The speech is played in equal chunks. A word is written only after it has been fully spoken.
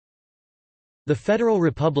The Federal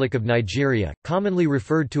Republic of Nigeria, commonly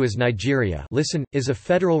referred to as Nigeria, is a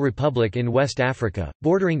federal republic in West Africa,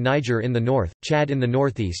 bordering Niger in the north, Chad in the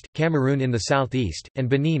northeast, Cameroon in the southeast, and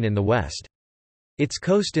Benin in the west. Its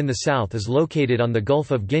coast in the south is located on the Gulf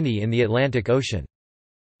of Guinea in the Atlantic Ocean.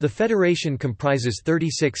 The federation comprises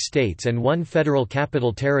 36 states and one federal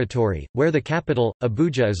capital territory, where the capital,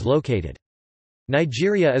 Abuja, is located.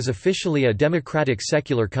 Nigeria is officially a democratic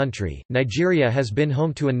secular country. Nigeria has been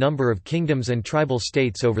home to a number of kingdoms and tribal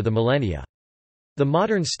states over the millennia. The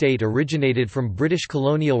modern state originated from British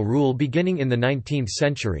colonial rule beginning in the 19th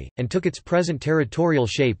century, and took its present territorial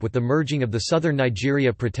shape with the merging of the Southern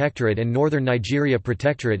Nigeria Protectorate and Northern Nigeria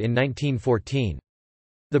Protectorate in 1914.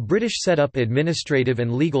 The British set up administrative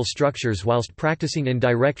and legal structures whilst practicing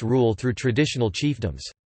indirect rule through traditional chiefdoms.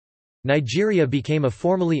 Nigeria became a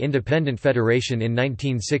formally independent federation in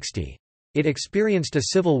 1960. It experienced a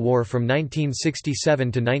civil war from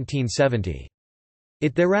 1967 to 1970.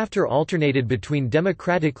 It thereafter alternated between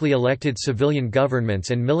democratically elected civilian governments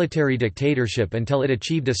and military dictatorship until it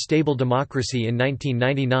achieved a stable democracy in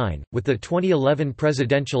 1999, with the 2011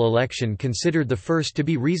 presidential election considered the first to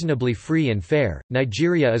be reasonably free and fair.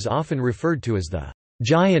 Nigeria is often referred to as the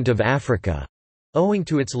giant of Africa, owing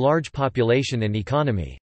to its large population and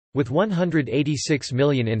economy. With 186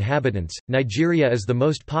 million inhabitants, Nigeria is the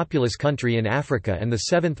most populous country in Africa and the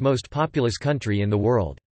seventh most populous country in the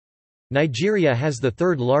world. Nigeria has the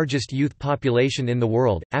third largest youth population in the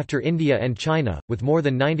world, after India and China, with more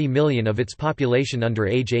than 90 million of its population under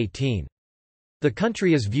age 18. The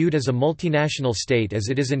country is viewed as a multinational state as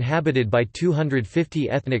it is inhabited by 250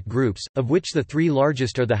 ethnic groups, of which the three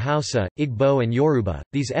largest are the Hausa, Igbo and Yoruba.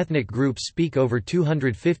 These ethnic groups speak over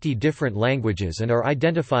 250 different languages and are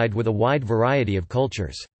identified with a wide variety of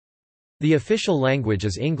cultures. The official language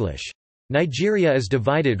is English. Nigeria is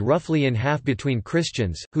divided roughly in half between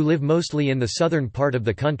Christians, who live mostly in the southern part of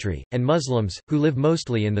the country, and Muslims, who live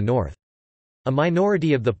mostly in the north. A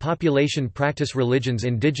minority of the population practice religions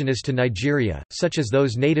indigenous to Nigeria, such as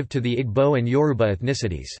those native to the Igbo and Yoruba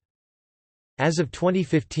ethnicities. As of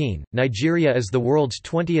 2015, Nigeria is the world's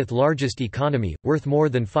 20th largest economy, worth more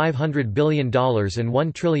than $500 billion and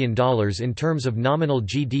 $1 trillion in terms of nominal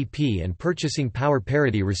GDP and purchasing power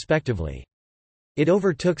parity respectively. It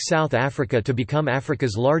overtook South Africa to become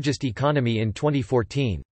Africa's largest economy in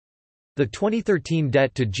 2014. The 2013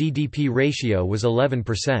 debt-to-GDP ratio was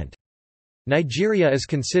 11%. Nigeria is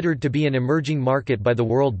considered to be an emerging market by the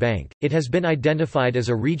World Bank. It has been identified as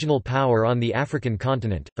a regional power on the African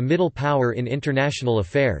continent, a middle power in international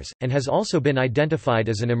affairs, and has also been identified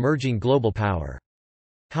as an emerging global power.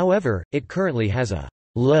 However, it currently has a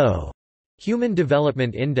low Human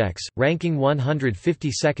Development Index, ranking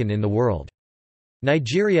 152nd in the world.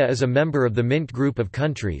 Nigeria is a member of the Mint Group of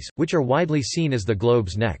countries, which are widely seen as the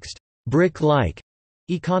globe's next brick-like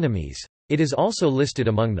economies. It is also listed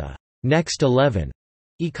among the Next 11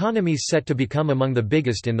 economies set to become among the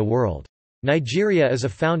biggest in the world. Nigeria is a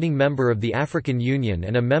founding member of the African Union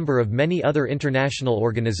and a member of many other international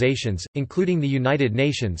organizations, including the United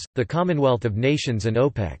Nations, the Commonwealth of Nations and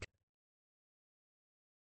OPEC.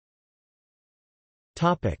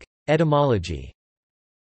 Etymology.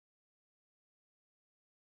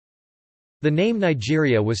 The name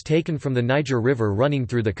Nigeria was taken from the Niger River running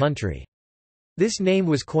through the country. This name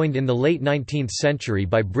was coined in the late 19th century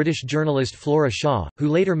by British journalist Flora Shaw, who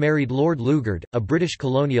later married Lord Lugard, a British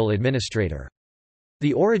colonial administrator.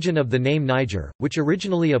 The origin of the name Niger, which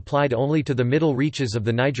originally applied only to the middle reaches of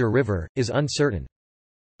the Niger River, is uncertain.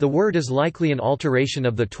 The word is likely an alteration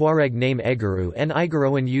of the Tuareg name Eguru and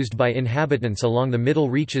Igaroan used by inhabitants along the middle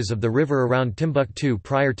reaches of the river around Timbuktu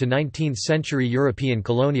prior to 19th-century European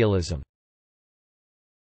colonialism.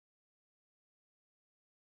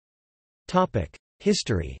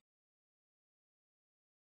 History.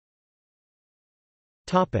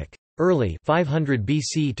 Early 500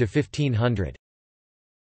 BC to 1500.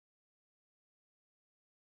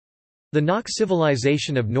 The Nok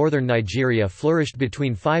civilization of northern Nigeria flourished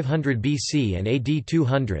between 500 BC and AD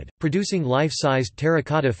 200, producing life-sized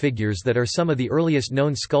terracotta figures that are some of the earliest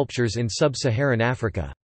known sculptures in sub-Saharan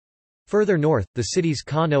Africa. Further north, the cities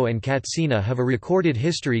Kano and Katsina have a recorded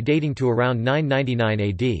history dating to around 999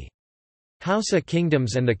 AD. Hausa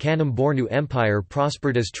kingdoms and the Kanem-Bornu Empire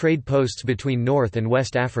prospered as trade posts between North and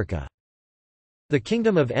West Africa. The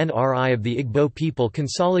kingdom of Nri of the Igbo people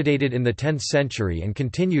consolidated in the 10th century and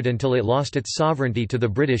continued until it lost its sovereignty to the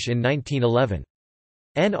British in 1911.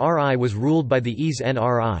 Nri was ruled by the Eze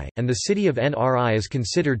Nri, and the city of Nri is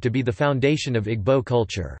considered to be the foundation of Igbo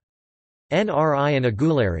culture. Nri and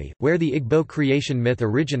Aguleri, where the Igbo creation myth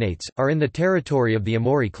originates, are in the territory of the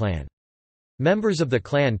Amori clan. Members of the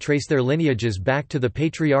clan trace their lineages back to the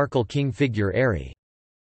patriarchal king figure Eri.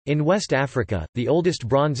 In West Africa, the oldest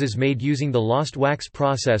bronzes made using the lost wax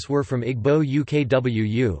process were from Igbo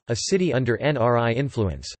Ukwu, a city under Nri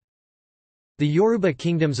influence. The Yoruba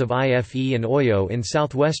kingdoms of Ife and Oyo in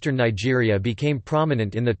southwestern Nigeria became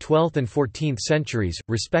prominent in the 12th and 14th centuries,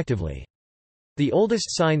 respectively. The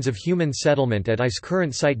oldest signs of human settlement at Ife's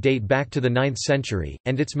current site date back to the 9th century,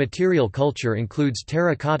 and its material culture includes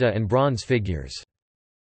terracotta and bronze figures.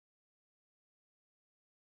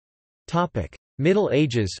 Middle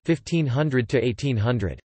Ages 1500 to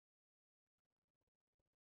 1800.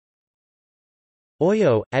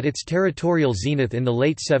 Oyo, at its territorial zenith in the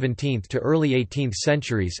late 17th to early 18th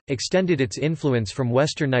centuries, extended its influence from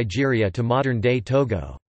western Nigeria to modern-day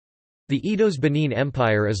Togo. The Edo's Benin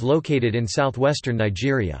Empire is located in southwestern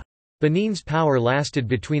Nigeria. Benin's power lasted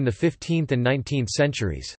between the 15th and 19th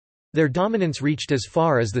centuries. Their dominance reached as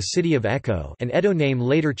far as the city of Eko, an Edo name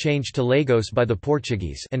later changed to Lagos by the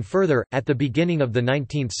Portuguese, and further. At the beginning of the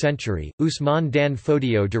 19th century, Usman Dan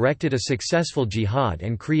Fodio directed a successful jihad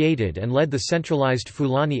and created and led the centralized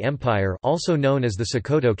Fulani Empire, also known as the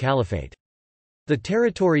Sokoto Caliphate. The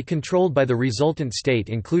territory controlled by the resultant state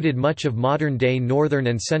included much of modern-day northern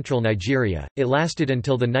and central Nigeria. It lasted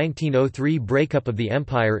until the 1903 breakup of the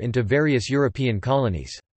empire into various European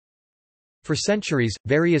colonies. For centuries,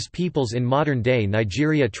 various peoples in modern-day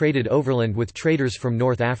Nigeria traded overland with traders from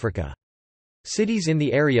North Africa. Cities in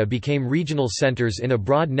the area became regional centers in a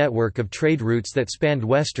broad network of trade routes that spanned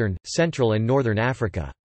western, central and northern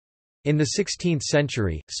Africa. In the 16th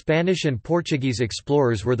century, Spanish and Portuguese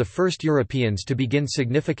explorers were the first Europeans to begin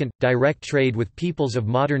significant, direct trade with peoples of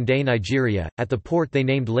modern-day Nigeria, at the port they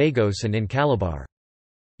named Lagos and in Calabar.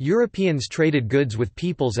 Europeans traded goods with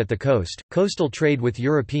peoples at the coast. Coastal trade with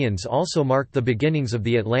Europeans also marked the beginnings of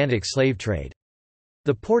the Atlantic slave trade.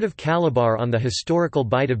 The port of Calabar on the historical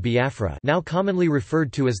Bight of Biafra, now commonly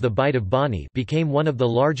referred to as the Bight of Bonny, became one of the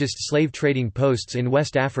largest slave trading posts in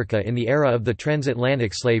West Africa in the era of the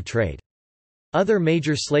transatlantic slave trade. Other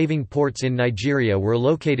major slaving ports in Nigeria were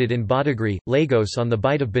located in Badagry, Lagos on the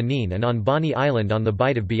Bight of Benin and on Bonny Island on the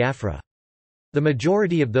Bight of Biafra. The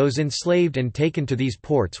majority of those enslaved and taken to these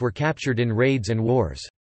ports were captured in raids and wars.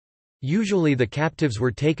 Usually the captives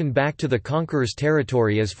were taken back to the conqueror's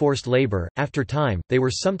territory as forced labor. After time, they were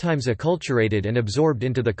sometimes acculturated and absorbed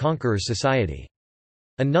into the conqueror's society.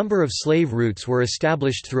 A number of slave routes were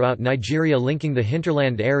established throughout Nigeria linking the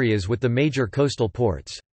hinterland areas with the major coastal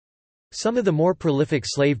ports. Some of the more prolific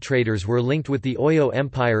slave traders were linked with the Oyo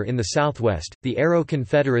Empire in the southwest, the Aro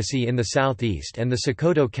Confederacy in the southeast, and the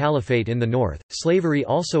Sokoto Caliphate in the north. Slavery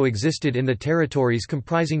also existed in the territories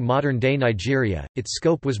comprising modern-day Nigeria. Its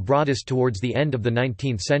scope was broadest towards the end of the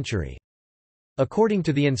 19th century. According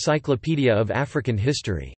to the Encyclopedia of African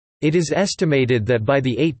History, it is estimated that by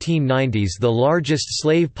the 1890s the largest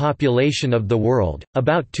slave population of the world,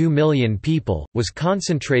 about 2 million people, was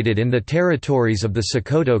concentrated in the territories of the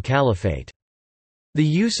Sokoto Caliphate. The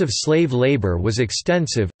use of slave labor was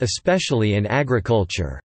extensive, especially in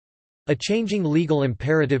agriculture. A changing legal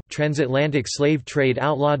imperative, transatlantic slave trade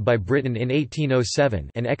outlawed by Britain in 1807,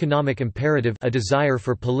 an economic imperative, a desire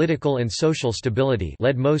for political and social stability,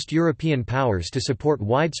 led most European powers to support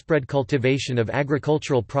widespread cultivation of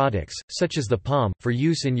agricultural products, such as the palm, for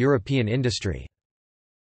use in European industry.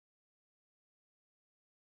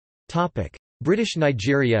 British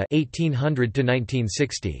Nigeria 1800 to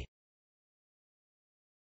 1960.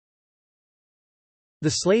 The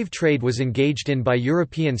slave trade was engaged in by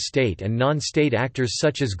European state and non-state actors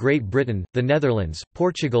such as Great Britain, the Netherlands,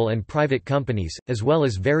 Portugal and private companies, as well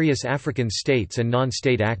as various African states and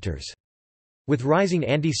non-state actors. With rising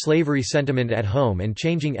anti-slavery sentiment at home and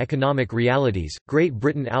changing economic realities, Great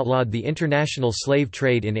Britain outlawed the international slave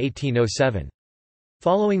trade in 1807.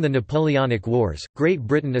 Following the Napoleonic Wars, Great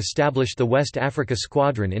Britain established the West Africa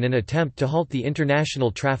Squadron in an attempt to halt the international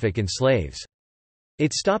traffic in slaves.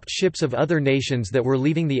 It stopped ships of other nations that were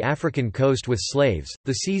leaving the African coast with slaves.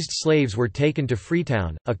 The seized slaves were taken to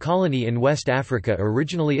Freetown, a colony in West Africa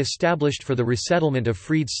originally established for the resettlement of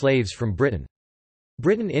freed slaves from Britain.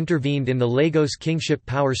 Britain intervened in the Lagos kingship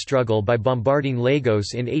power struggle by bombarding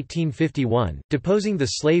Lagos in 1851, deposing the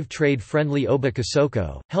slave trade-friendly Oba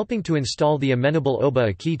Kosoko, helping to install the amenable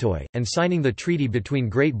Oba Akitoy, and signing the treaty between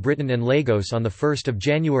Great Britain and Lagos on 1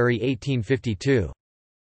 January 1852.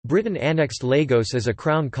 Britain annexed Lagos as a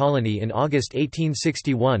crown colony in August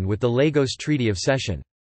 1861 with the Lagos Treaty of Cession.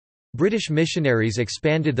 British missionaries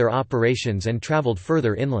expanded their operations and travelled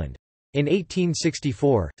further inland. In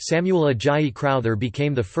 1864, Samuel Ajayi Crowther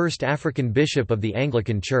became the first African bishop of the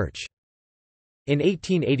Anglican Church. In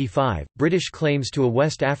 1885, British claims to a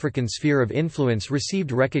West African sphere of influence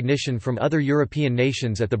received recognition from other European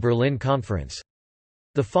nations at the Berlin Conference.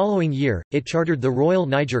 The following year, it chartered the Royal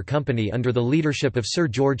Niger Company under the leadership of Sir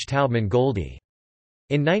George Taubman Goldie.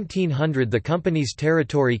 In 1900 the company's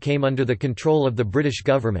territory came under the control of the British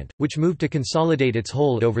government, which moved to consolidate its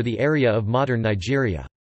hold over the area of modern Nigeria.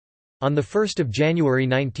 On 1 January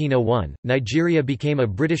 1901, Nigeria became a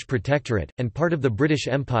British protectorate, and part of the British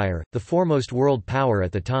Empire, the foremost world power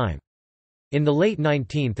at the time. In the late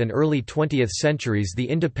 19th and early 20th centuries the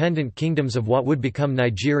independent kingdoms of what would become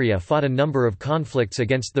Nigeria fought a number of conflicts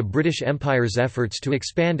against the British Empire's efforts to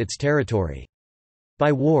expand its territory.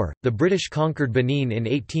 By war, the British conquered Benin in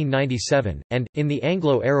 1897, and, in the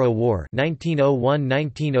Anglo-Arrow War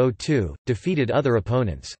 1901–1902, defeated other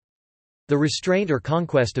opponents. The restraint or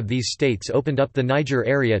conquest of these states opened up the Niger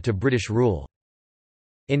area to British rule.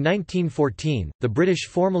 In 1914, the British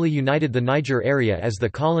formally united the Niger area as the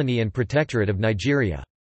colony and protectorate of Nigeria.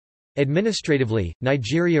 Administratively,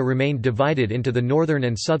 Nigeria remained divided into the northern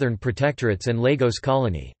and southern protectorates and Lagos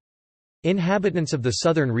colony. Inhabitants of the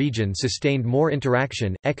southern region sustained more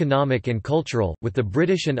interaction, economic and cultural, with the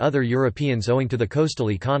British and other Europeans owing to the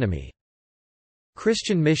coastal economy.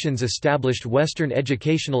 Christian missions established Western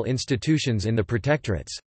educational institutions in the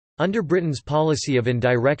protectorates. Under Britain's policy of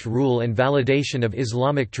indirect rule and validation of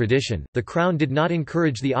Islamic tradition, the Crown did not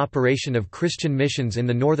encourage the operation of Christian missions in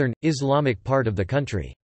the northern, Islamic part of the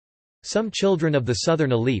country. Some children of the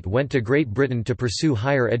southern elite went to Great Britain to pursue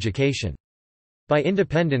higher education. By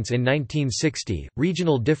independence in 1960,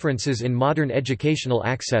 regional differences in modern educational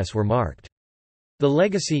access were marked. The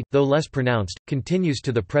legacy, though less pronounced, continues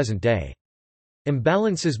to the present day.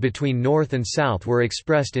 Imbalances between North and South were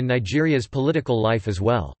expressed in Nigeria's political life as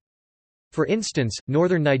well. For instance,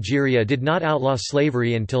 northern Nigeria did not outlaw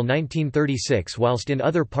slavery until 1936, whilst in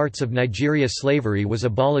other parts of Nigeria slavery was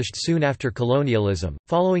abolished soon after colonialism.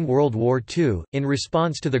 Following World War II, in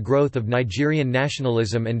response to the growth of Nigerian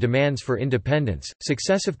nationalism and demands for independence,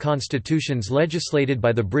 successive constitutions legislated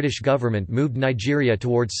by the British government moved Nigeria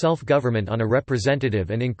towards self-government on a representative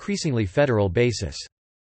and increasingly federal basis.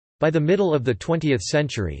 By the middle of the 20th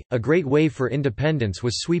century, a great wave for independence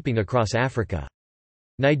was sweeping across Africa.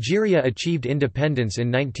 Nigeria achieved independence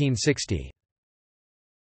in 1960.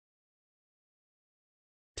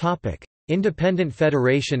 Independent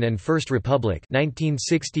Federation and First Republic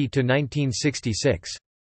 1960 to 1966.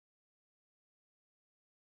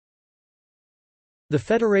 The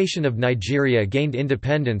Federation of Nigeria gained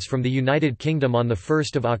independence from the United Kingdom on 1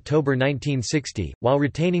 October 1960, while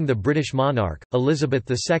retaining the British monarch, Elizabeth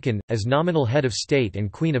II, as nominal head of state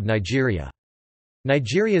and Queen of Nigeria.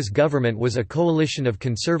 Nigeria's government was a coalition of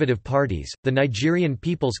conservative parties, the Nigerian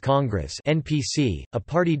People's Congress (NPC), a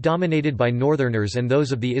party dominated by Northerners and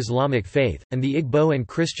those of the Islamic faith, and the Igbo and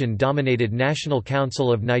Christian-dominated National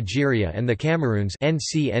Council of Nigeria and the Cameroons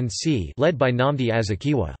 (NCNC), led by Nnamdi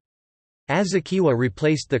Azikiwe. Azikiwe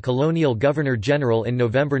replaced the colonial governor-general in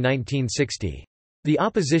November 1960. The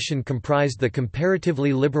opposition comprised the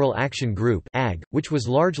Comparatively Liberal Action Group (AG), which was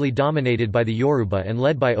largely dominated by the Yoruba and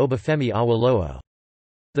led by Obafemi Awolowo.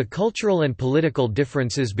 The cultural and political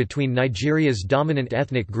differences between Nigeria's dominant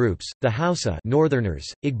ethnic groups, the Hausa (Northerners),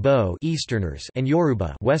 Igbo (Easterners), and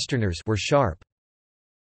Yoruba (Westerners) were sharp.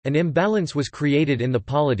 An imbalance was created in the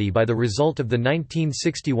polity by the result of the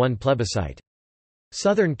 1961 plebiscite.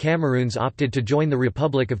 Southern Cameroons opted to join the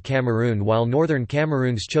Republic of Cameroon while Northern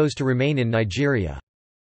Cameroons chose to remain in Nigeria.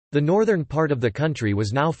 The northern part of the country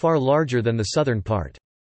was now far larger than the southern part.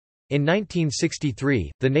 In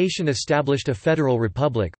 1963, the nation established a federal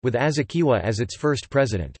republic, with Azikiwe as its first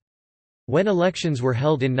president. When elections were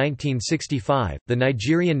held in 1965, the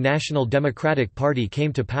Nigerian National Democratic Party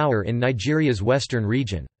came to power in Nigeria's western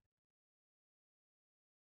region.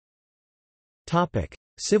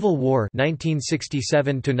 Civil War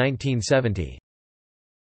 1967 to 1970.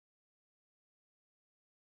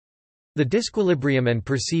 The disequilibrium and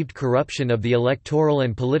perceived corruption of the electoral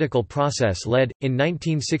and political process led, in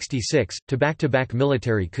 1966, to back-to-back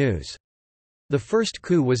military coups. The first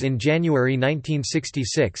coup was in January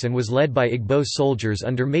 1966 and was led by Igbo soldiers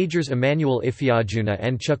under Majors Emmanuel Ifeajuna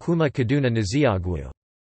and Chukwuma Kaduna Nziagwu.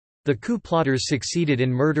 The coup plotters succeeded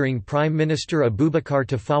in murdering Prime Minister Abubakar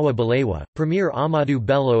Tafawa Balewa, Premier Ahmadu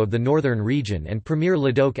Bello of the northern region and Premier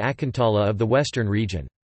Ladoke Akintala of the western region.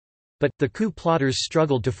 But, the coup plotters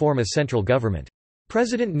struggled to form a central government.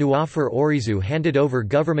 President Nuafar Orizu handed over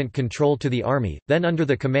government control to the army, then under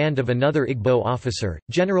the command of another Igbo officer,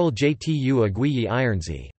 General Jtu Aguiyi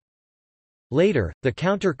Ironsi. Later, the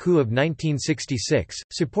counter-coup of 1966,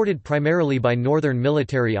 supported primarily by northern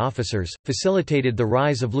military officers, facilitated the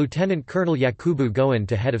rise of Lieutenant Colonel Yakubu Gowon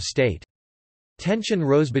to head of state. Tension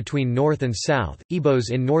rose between North and South.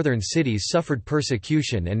 Igbos in northern cities suffered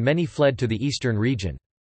persecution and many fled to the eastern region.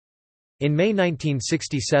 In May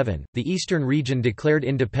 1967, the eastern region declared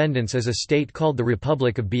independence as a state called the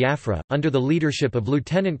Republic of Biafra, under the leadership of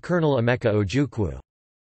Lieutenant Colonel Emeka Ojukwu.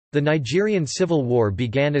 The Nigerian Civil War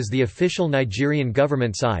began as the official Nigerian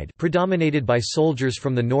government side, predominated by soldiers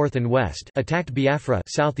from the north and west, attacked Biafra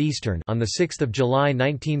southeastern on 6 July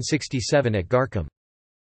 1967 at Garkum.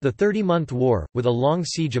 The 30-month war, with a long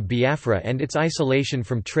siege of Biafra and its isolation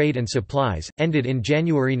from trade and supplies, ended in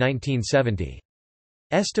January 1970.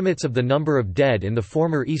 Estimates of the number of dead in the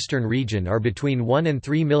former eastern region are between 1 and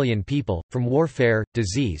 3 million people, from warfare,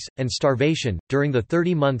 disease, and starvation. During the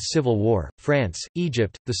 30-month civil war, France,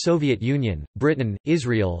 Egypt, the Soviet Union, Britain,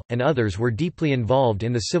 Israel, and others were deeply involved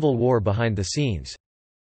in the civil war behind the scenes.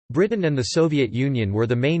 Britain and the Soviet Union were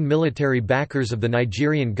the main military backers of the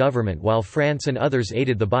Nigerian government, while France and others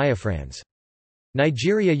aided the Biafrans.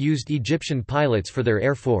 Nigeria used Egyptian pilots for their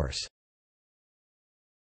air force.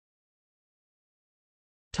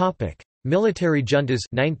 Military juntas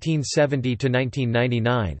 1970 to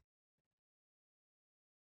 1999.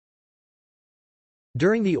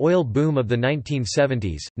 During the oil boom of the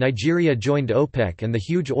 1970s, Nigeria joined OPEC, and the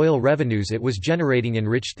huge oil revenues it was generating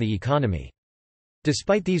enriched the economy.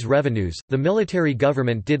 Despite these revenues, the military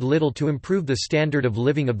government did little to improve the standard of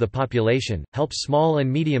living of the population, help small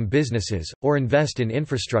and medium businesses, or invest in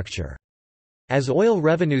infrastructure. As oil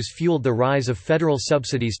revenues fueled the rise of federal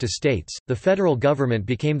subsidies to states, the federal government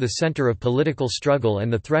became the center of political struggle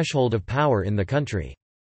and the threshold of power in the country.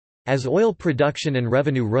 As oil production and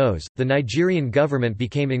revenue rose, the Nigerian government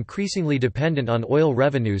became increasingly dependent on oil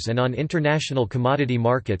revenues and on international commodity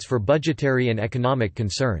markets for budgetary and economic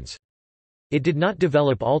concerns. It did not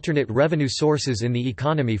develop alternate revenue sources in the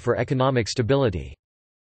economy for economic stability.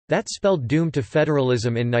 That spelled doom to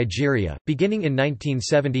federalism in Nigeria. Beginning in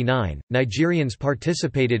 1979, Nigerians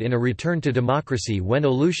participated in a return to democracy when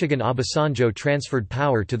Olusegun Obasanjo transferred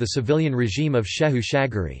power to the civilian regime of Shehu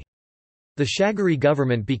Shagari. The Shagari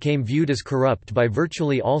government became viewed as corrupt by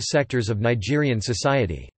virtually all sectors of Nigerian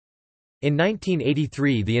society. In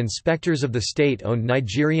 1983, the inspectors of the state-owned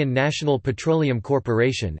Nigerian National Petroleum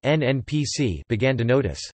Corporation (NNPC) began to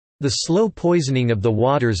notice the slow poisoning of the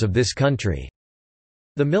waters of this country.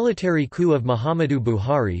 The military coup of Muhammadu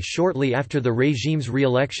Buhari shortly after the regime's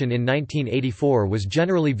re-election in 1984 was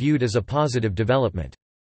generally viewed as a positive development.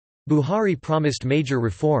 Buhari promised major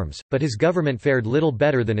reforms, but his government fared little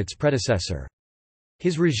better than its predecessor.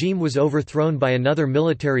 His regime was overthrown by another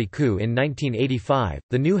military coup in 1985.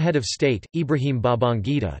 The new head of state, Ibrahim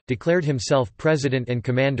Babangida, declared himself president and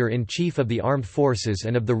commander-in-chief of the armed forces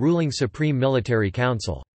and of the ruling Supreme Military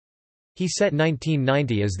Council. He set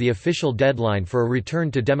 1990 as the official deadline for a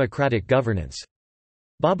return to democratic governance.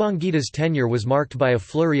 Babangida's tenure was marked by a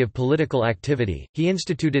flurry of political activity. He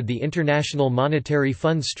instituted the International Monetary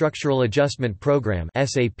Fund Structural Adjustment Program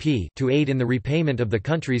 (SAP) to aid in the repayment of the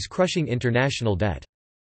country's crushing international debt.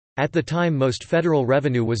 At the time, most federal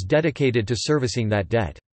revenue was dedicated to servicing that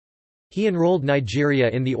debt. He enrolled Nigeria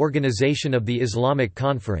in the Organization of the Islamic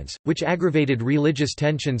Conference, which aggravated religious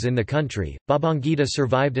tensions in the country. Babangida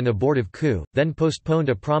survived an abortive coup, then postponed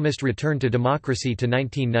a promised return to democracy to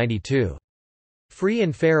 1992. Free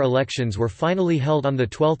and fair elections were finally held on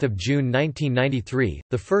 12 June 1993,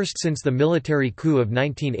 the first since the military coup of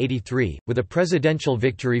 1983, with a presidential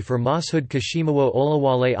victory for Mashood Kashimawo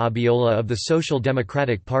Olawale Abiola of the Social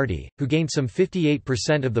Democratic Party, who gained some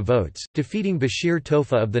 58% of the votes, defeating Bashir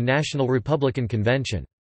Tofa of the National Republican Convention.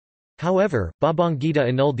 However, Babangida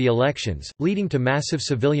annulled the elections, leading to massive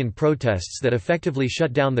civilian protests that effectively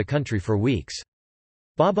shut down the country for weeks.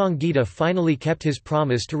 Babangida finally kept his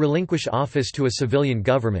promise to relinquish office to a civilian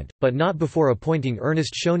government, but not before appointing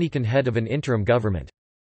Ernest Shonikan head of an interim government.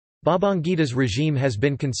 Babangida's regime has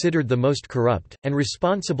been considered the most corrupt, and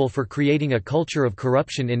responsible for creating a culture of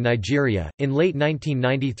corruption in Nigeria. In late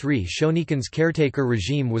 1993, Shonikan's caretaker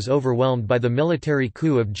regime was overwhelmed by the military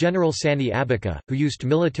coup of General Sani Abacha, who used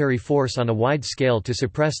military force on a wide scale to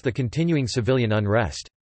suppress the continuing civilian unrest.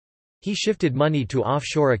 He shifted money to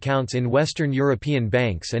offshore accounts in Western European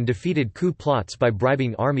banks and defeated coup plots by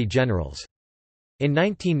bribing army generals. In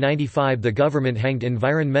 1995, the government hanged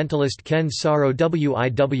environmentalist Ken Saro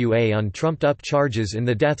Wiwa on trumped-up charges in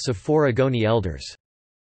the deaths of 4 Ogoni elders.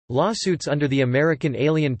 Lawsuits under the American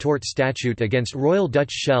Alien Tort Statute against Royal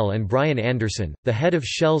Dutch Shell and Brian Anderson, the head of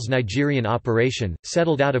Shell's Nigerian operation,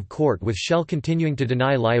 settled out of court with Shell continuing to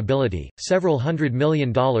deny liability. Several $100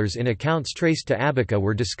 million in accounts traced to Abacha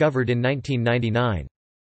were discovered in 1999.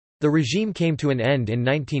 The regime came to an end in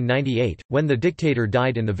 1998, when the dictator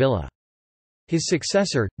died in the villa. His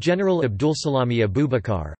successor, General Abdulsalami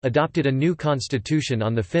Abubakar, adopted a new constitution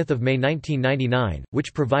on 5 May 1999,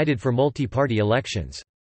 which provided for multi-party elections.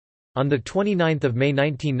 On 29 May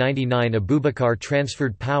 1999 Abubakar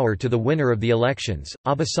transferred power to the winner of the elections,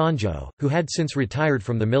 Obasanjo, who had since retired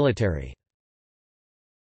from the military.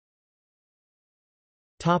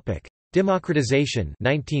 Democratization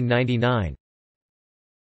 1999.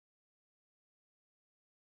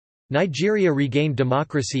 Nigeria regained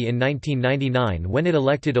democracy in 1999 when it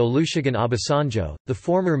elected Olusegun Obasanjo, the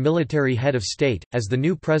former military head of state, as the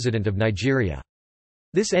new president of Nigeria.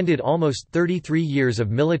 This ended almost 33 years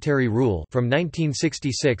of military rule from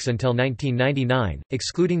 1966 until 1999,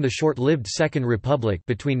 excluding the short-lived Second Republic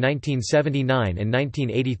between 1979 and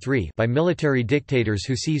 1983 by military dictators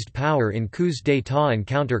who seized power in coups d'état and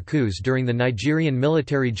counter-coups during the Nigerian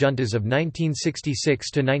military juntas of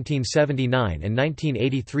 1966 to 1979 and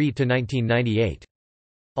 1983 to 1998.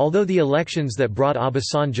 Although the elections that brought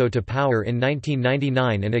Obasanjo to power in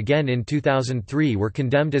 1999 and again in 2003 were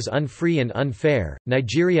condemned as unfree and unfair,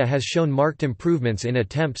 Nigeria has shown marked improvements in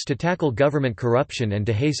attempts to tackle government corruption and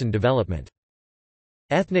to hasten development.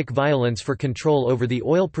 Ethnic violence for control over the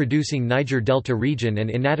oil-producing Niger Delta region and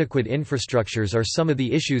inadequate infrastructures are some of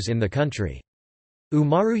the issues in the country.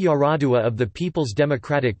 Umaru Yar'Adua of the People's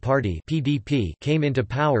Democratic Party (PDP) came into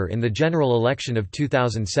power in the general election of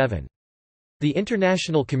 2007. The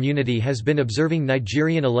international community has been observing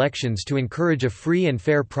Nigerian elections to encourage a free and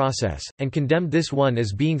fair process, and condemned this one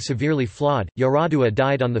as being severely flawed. Yar'Adua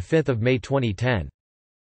died on 5 May 2010.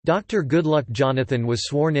 Dr. Goodluck Jonathan was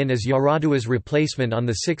sworn in as Yar'Adua's replacement on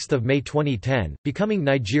 6 May 2010, becoming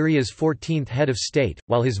Nigeria's 14th head of state,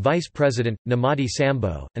 while his vice president, Nnamdi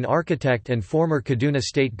Sambo, an architect and former Kaduna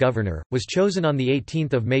state governor, was chosen on 18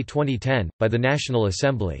 May 2010, by the National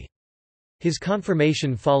Assembly. His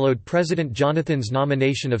confirmation followed President Jonathan's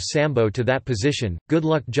nomination of Sambo to that position.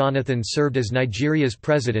 Goodluck Jonathan served as Nigeria's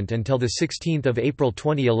president until 16 April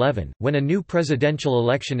 2011, when a new presidential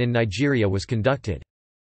election in Nigeria was conducted.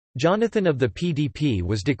 Jonathan of the PDP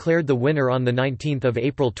was declared the winner on 19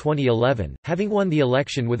 April 2011, having won the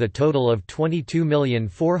election with a total of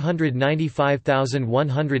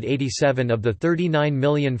 22,495,187 of the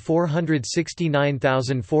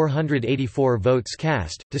 39,469,484 votes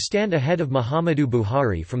cast, to stand ahead of Muhammadu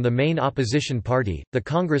Buhari from the main opposition party, the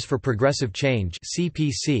Congress for Progressive Change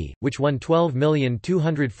 (CPC), which won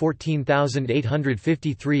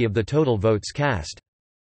 12,214,853 of the total votes cast.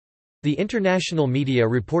 The international media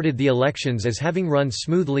reported the elections as having run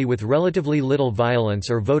smoothly with relatively little violence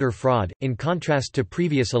or voter fraud, in contrast to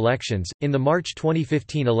previous elections. In the March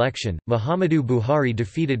 2015 election, Muhammadu Buhari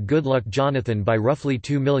defeated Goodluck Jonathan by roughly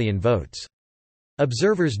 2 million votes.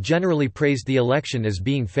 Observers generally praised the election as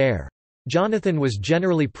being fair. Jonathan was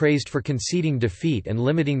generally praised for conceding defeat and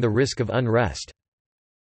limiting the risk of unrest.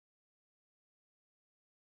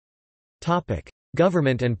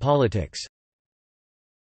 Government and politics.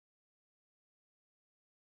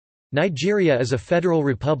 Nigeria is a federal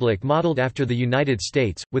republic modeled after the United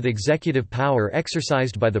States, with executive power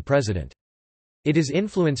exercised by the president. It is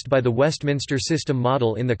influenced by the Westminster system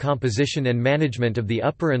model in the composition and management of the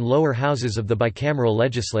upper and lower houses of the bicameral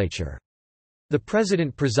legislature. The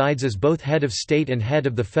president presides as both head of state and head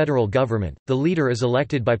of the federal government. The leader is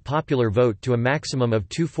elected by popular vote to a maximum of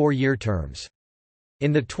 2 four-year terms.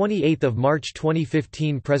 In the 28 March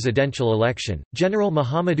 2015 presidential election, General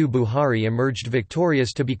Muhammadu Buhari emerged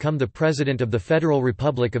victorious to become the President of the Federal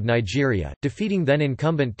Republic of Nigeria, defeating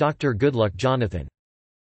then-incumbent Dr. Goodluck Jonathan.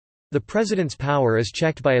 The president's power is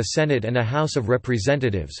checked by a Senate and a House of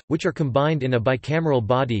Representatives, which are combined in a bicameral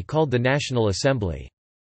body called the National Assembly.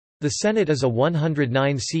 The Senate is a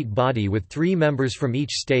 109-seat body with 3 members from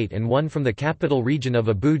each state and 1 from the capital region of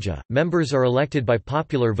Abuja. Members are elected by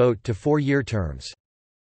popular vote to 4-year terms.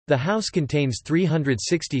 The House contains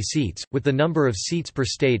 360 seats, with the number of seats per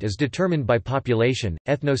state as determined by population.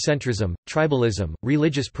 Ethnocentrism, tribalism,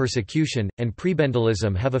 religious persecution, and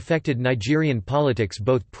prebendalism have affected Nigerian politics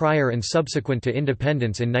both prior and subsequent to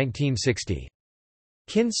independence in 1960.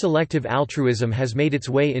 Kin-selective altruism has made its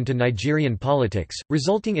way into Nigerian politics,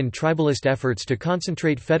 resulting in tribalist efforts to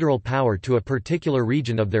concentrate federal power to a particular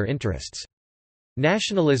region of their interests.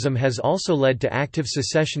 Nationalism has also led to active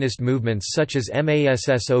secessionist movements such as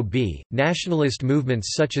MASSOB, nationalist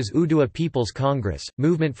movements such as Udua People's Congress,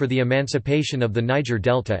 Movement for the Emancipation of the Niger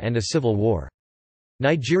Delta and a civil war.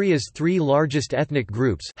 Nigeria's three largest ethnic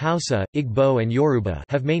groups Hausa, Igbo and Yoruba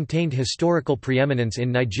have maintained historical preeminence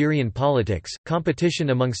in Nigerian politics. Competition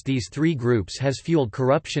amongst these three groups has fueled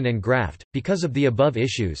corruption and graft. Because of the above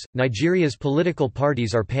issues, Nigeria's political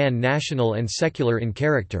parties are pan-national and secular in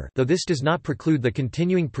character, though this does not preclude the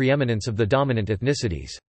continuing preeminence of the dominant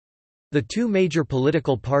ethnicities. The two major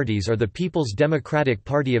political parties are the People's Democratic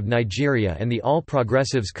Party of Nigeria and the All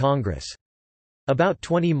Progressives Congress. About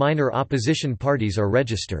 20 minor opposition parties are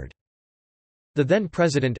registered. The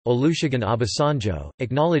then-president, Olusegun Obasanjo,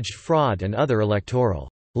 acknowledged fraud and other electoral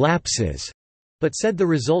lapses, but said the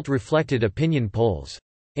result reflected opinion polls.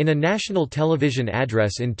 In a national television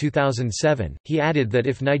address in 2007, he added that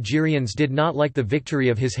if Nigerians did not like the victory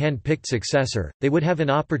of his hand-picked successor, they would have an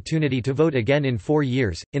opportunity to vote again in 4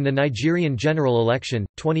 years. In the Nigerian general election,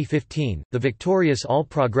 2015, the victorious All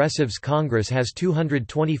Progressives Congress has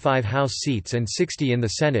 225 House seats and 60 in the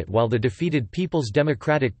Senate, while the defeated People's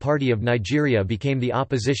Democratic Party of Nigeria became the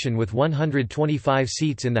opposition with 125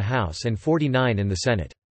 seats in the House and 49 in the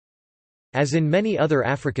Senate. As in many other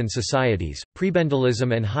African societies,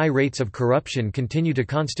 prebendalism and high rates of corruption continue to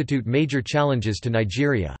constitute major challenges to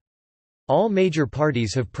Nigeria. All major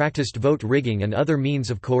parties have practiced vote rigging and other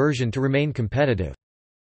means of coercion to remain competitive.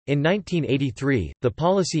 In 1983, the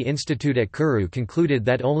Policy Institute at Kuru concluded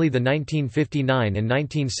that only the 1959 and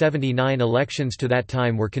 1979 elections to that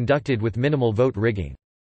time were conducted with minimal vote rigging.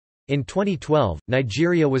 In 2012,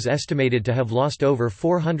 Nigeria was estimated to have lost over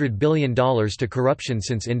 $400 billion to corruption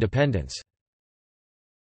since independence.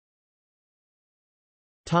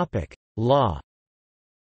 Law.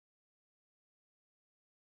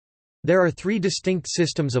 There are three distinct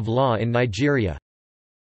systems of law in Nigeria.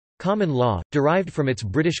 Common law, derived from its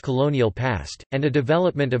British colonial past, and a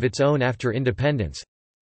development of its own after independence.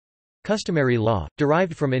 Customary law,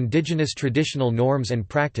 derived from indigenous traditional norms and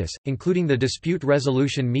practice, including the dispute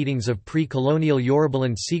resolution meetings of pre-colonial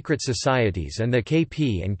Yorubaland secret societies and the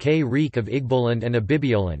KP and K-Reek of Igboland and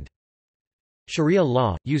Abibioland. Sharia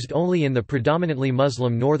law, used only in the predominantly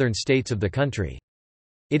Muslim northern states of the country.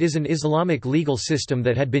 It is an Islamic legal system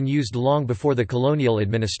that had been used long before the colonial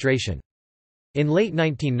administration. In late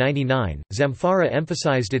 1999, Zamfara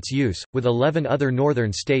emphasized its use, with 11 other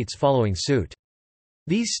northern states following suit.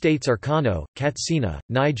 These states are Kano, Katsina,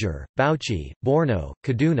 Niger, Bauchi, Borno,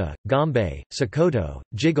 Kaduna, Gombe, Sokoto,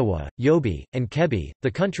 Jigawa, Yobe, and Kebbi. The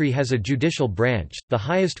country has a judicial branch, the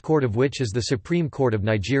highest court of which is the Supreme Court of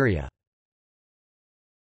Nigeria.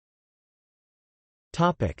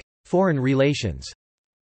 Topic: Foreign relations.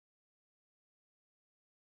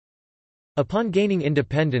 Upon gaining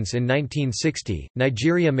independence in 1960,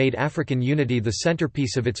 Nigeria made African unity the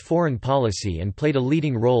centerpiece of its foreign policy and played a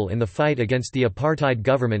leading role in the fight against the apartheid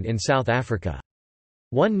government in South Africa.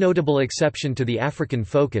 One notable exception to the African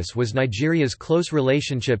focus was Nigeria's close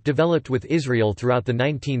relationship developed with Israel throughout the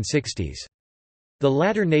 1960s. The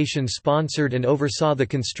latter nation sponsored and oversaw the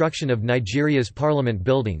construction of Nigeria's parliament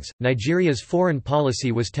buildings. Nigeria's foreign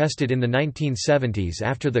policy was tested in the 1970s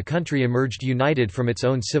after the country emerged united from its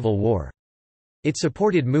own civil war. It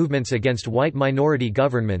supported movements against white minority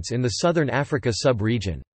governments in the Southern Africa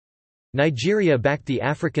sub-region. Nigeria backed the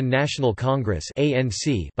African National Congress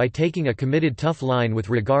 (ANC) by taking a committed tough line with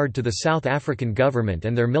regard to the South African government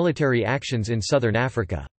and their military actions in Southern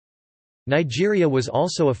Africa. Nigeria was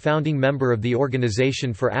also a founding member of the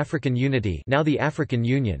Organization for African Unity, now the African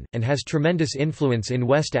Union, and has tremendous influence in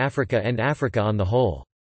West Africa and Africa on the whole.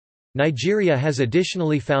 Nigeria has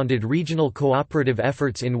additionally founded regional cooperative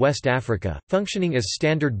efforts in West Africa, functioning as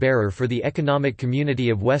standard-bearer for the Economic Community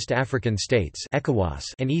of West African States (ECOWAS)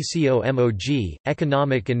 and ECOMOG,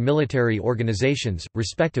 economic and military organizations,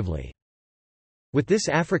 respectively. With this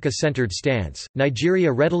Africa-centered stance, Nigeria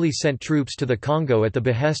readily sent troops to the Congo at the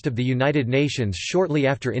behest of the United Nations shortly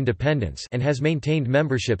after independence and has maintained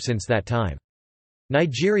membership since that time.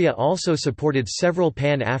 Nigeria also supported several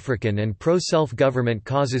pan-African and pro-self-government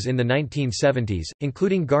causes in the 1970s,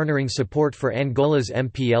 including garnering support for Angola's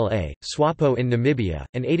MPLA, SWAPO in Namibia,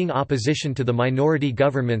 and aiding opposition to the minority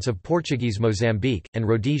governments of Portuguese Mozambique, and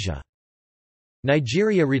Rhodesia.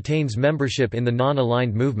 Nigeria retains membership in the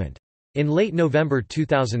Non-Aligned Movement. In late November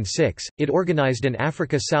 2006, it organized an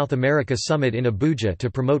Africa-South America summit in Abuja to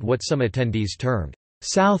promote what some attendees termed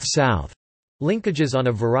South-South linkages on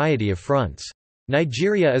a variety of fronts.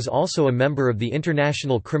 Nigeria is also a member of the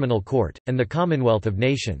International Criminal Court, and the Commonwealth of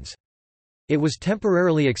Nations. It was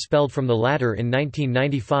temporarily expelled from the latter in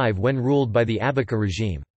 1995 when ruled by the Abacha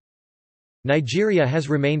regime. Nigeria has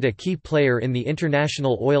remained a key player in the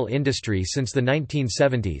international oil industry since the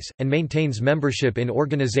 1970s, and maintains membership in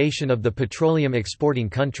Organization of the Petroleum Exporting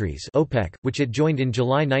Countries (OPEC), which it joined in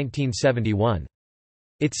July 1971.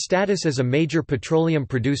 Its status as a major petroleum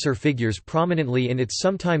producer figures prominently in its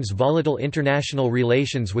sometimes volatile international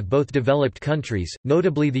relations with both developed countries,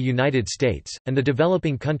 notably the United States, and the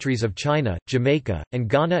developing countries of China, Jamaica, and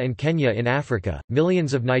Ghana and Kenya in Africa.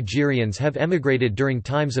 Millions of Nigerians have emigrated during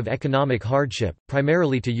times of economic hardship,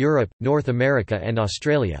 primarily to Europe, North America, and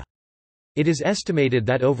Australia. It is estimated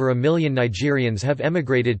that over 1 million Nigerians have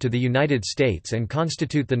emigrated to the United States and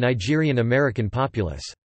constitute the Nigerian American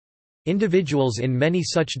populace. Individuals in many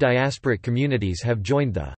such diasporic communities have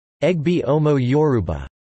joined the Egbe Omo Yoruba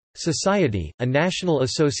Society, a national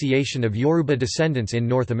association of Yoruba descendants in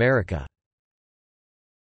North America.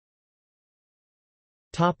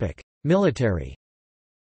 Military.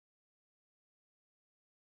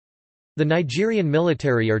 The Nigerian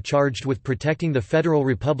military are charged with protecting the Federal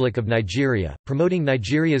Republic of Nigeria, promoting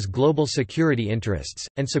Nigeria's global security interests,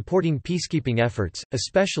 and supporting peacekeeping efforts,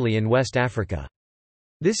 especially in West Africa.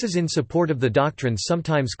 This is in support of the doctrine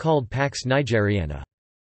sometimes called Pax Nigeriana.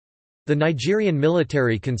 The Nigerian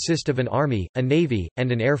military consist of an army, a navy,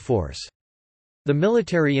 and an air force. The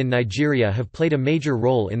military in Nigeria have played a major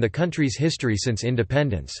role in the country's history since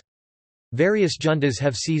independence. Various juntas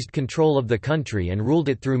have seized control of the country and ruled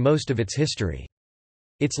it through most of its history.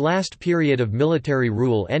 Its last period of military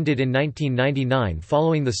rule ended in 1999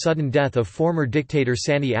 following the sudden death of former dictator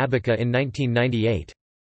Sani Abacha in 1998.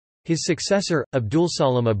 His successor,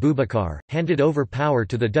 Abdulsalam Abubakar, handed over power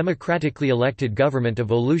to the democratically elected government of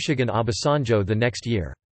Olusegun Obasanjo the next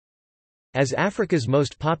year. As Africa's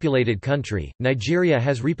most populated country, Nigeria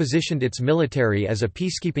has repositioned its military as a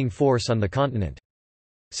peacekeeping force on the continent.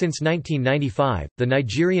 Since 1995, the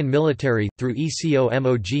Nigerian military, through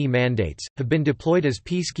ECOMOG mandates, have been deployed as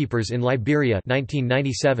peacekeepers in Liberia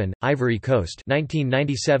 1997, Ivory Coast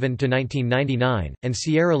 1997–1999, and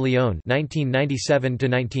Sierra Leone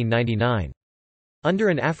 1997–1999. Under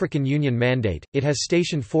an African Union mandate, it has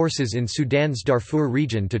stationed forces in Sudan's Darfur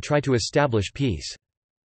region to try to establish peace.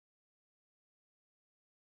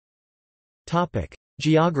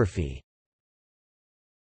 Geography.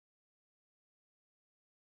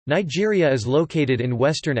 Nigeria is located in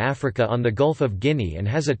western Africa on the Gulf of Guinea and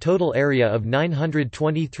has a total area of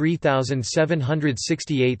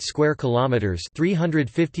 923,768 square kilometers,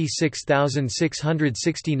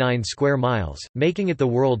 356,669 square miles, making it the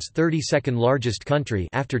world's 32nd largest country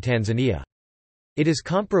after Tanzania. It is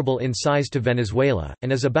comparable in size to Venezuela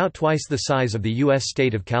and is about twice the size of the US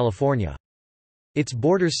state of California. Its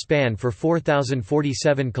borders span for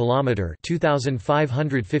 4,047 km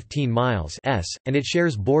 (2,515 miles) and it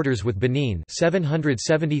shares borders with Benin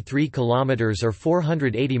 773 km or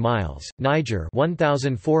 480 miles, Niger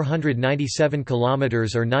 1,497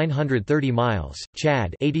 km or 930 miles,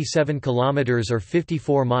 Chad 87 km or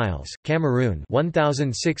 54 miles, Cameroon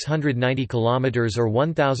 1,690 km or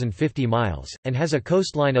 1,050 miles, and has a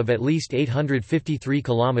coastline of at least 853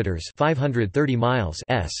 km 530 miles.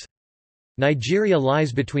 Nigeria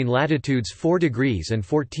lies between latitudes 4 degrees and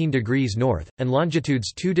 14 degrees north, and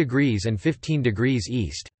longitudes 2 degrees and 15 degrees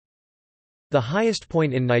east. The highest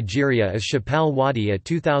point in Nigeria is Chappal Wadi at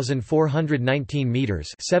 2,419 metres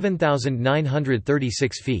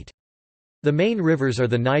 (7,936 feet). The main rivers are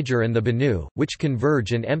the Niger and the Benue, which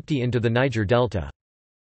converge and empty into the Niger Delta.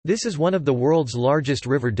 This is one of the world's largest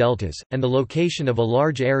river deltas, and the location of a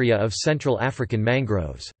large area of Central African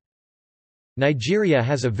mangroves. Nigeria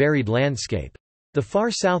has a varied landscape. The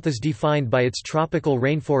far south is defined by its tropical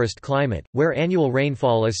rainforest climate, where annual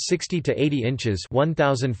rainfall is 60 to 80 inches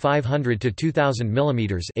 (1,500 to 2,000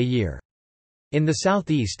 mm) a year. In the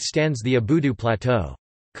southeast stands the Abudu Plateau.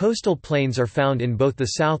 Coastal plains are found in both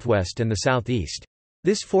the southwest and the southeast.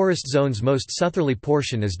 This forest zone's most southerly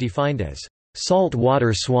portion is defined as salt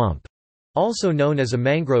water swamp, also known as a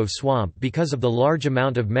mangrove swamp because of the large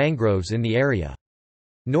amount of mangroves in the area.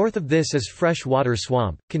 North of this is freshwater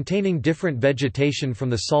swamp, containing different vegetation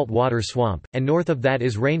from the saltwater swamp, and north of that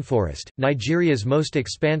is rainforest. Nigeria's most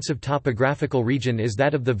expansive topographical region is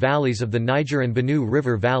that of the valleys of the Niger and Benue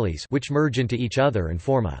river valleys, which merge into each other and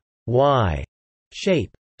form a Y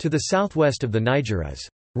shape. To the southwest of the Niger is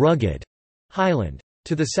rugged highland.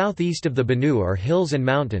 To the southeast of the Benue are hills and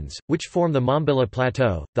mountains, which form the Mambila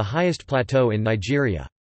Plateau, the highest plateau in Nigeria.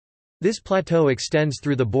 This plateau extends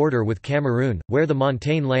through the border with Cameroon, where the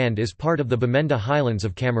montane land is part of the Bamenda Highlands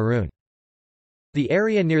of Cameroon. The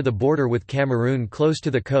area near the border with Cameroon close to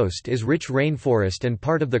the coast is rich rainforest and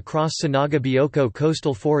part of the Cross-Sanaga-Bioko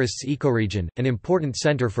coastal forests ecoregion, an important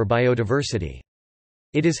center for biodiversity.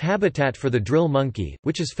 It is habitat for the drill monkey,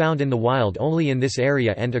 which is found in the wild only in this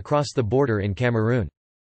area and across the border in Cameroon.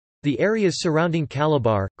 The areas surrounding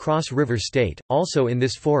Calabar, Cross River State, also in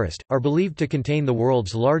this forest, are believed to contain the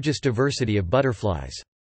world's largest diversity of butterflies.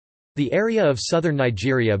 The area of southern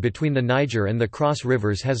Nigeria between the Niger and the Cross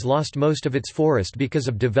Rivers has lost most of its forest because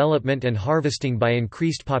of development and harvesting by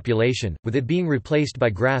increased population, with it being replaced by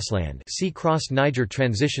grassland. See Cross-Niger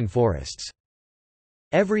transition forests.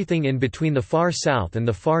 Everything in between the far south and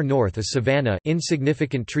the far north is savanna,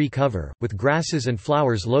 insignificant tree cover, with grasses and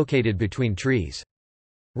flowers located between trees.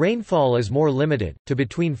 Rainfall is more limited, to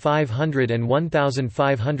between 500 and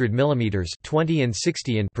 1,500 mm 20 and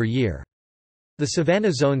 60 in per year. The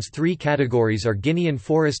savanna zone's three categories are Guinean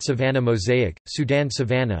forest savanna mosaic, Sudan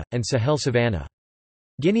savanna, and Sahel savanna.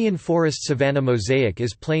 Guinean forest savanna mosaic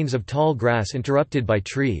is plains of tall grass interrupted by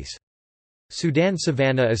trees. Sudan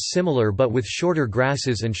savanna is similar but with shorter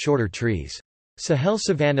grasses and shorter trees. Sahel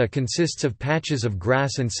savanna consists of patches of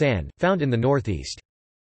grass and sand, found in the northeast.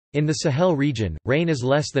 In the Sahel region, rain is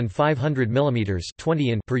less than 500 mm 20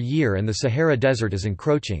 in per year and the Sahara Desert is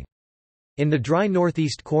encroaching. In the dry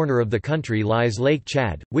northeast corner of the country lies Lake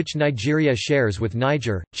Chad, which Nigeria shares with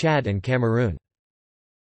Niger, Chad and Cameroon.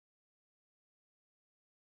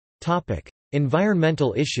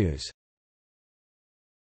 Environmental issues.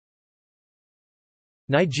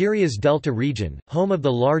 Nigeria's Delta region, home of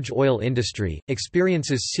the large oil industry,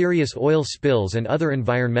 experiences serious oil spills and other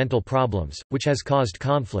environmental problems, which has caused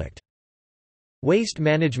conflict. Waste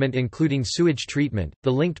management including sewage treatment,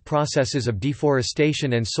 the linked processes of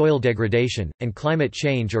deforestation and soil degradation, and climate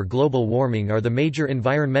change or global warming are the major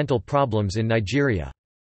environmental problems in Nigeria.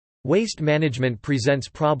 Waste management presents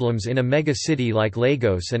problems in a mega-city like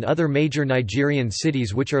Lagos and other major Nigerian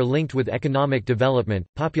cities which are linked with economic development,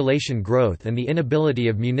 population growth and the inability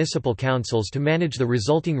of municipal councils to manage the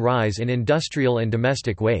resulting rise in industrial and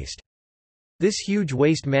domestic waste. This huge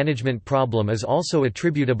waste management problem is also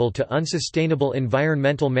attributable to unsustainable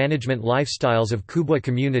environmental management lifestyles of Kubwa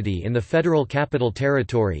community in the Federal Capital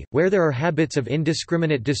Territory, where there are habits of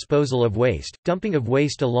indiscriminate disposal of waste, dumping of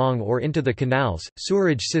waste along or into the canals,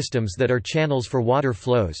 sewerage systems that are channels for water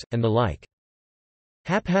flows, and the like.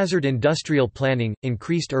 Haphazard industrial planning,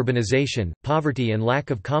 increased urbanization, poverty and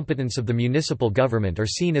lack of competence of the municipal government are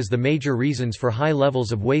seen as the major reasons for high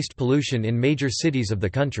levels of waste pollution in major cities of the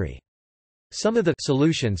country. Some of the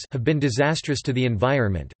solutions have been disastrous to the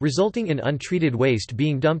environment, resulting in untreated waste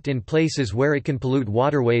being dumped in places where it can pollute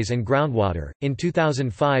waterways and groundwater. In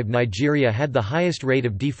 2005, Nigeria had the highest rate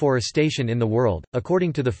of deforestation in the world,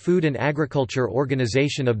 according to the Food and Agriculture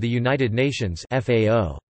Organization of the United Nations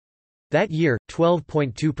 (FAO). That year,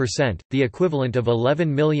 12.2%, the equivalent of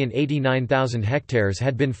 11,089,000 hectares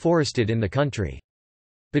had been forested in the country.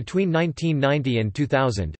 Between 1990 and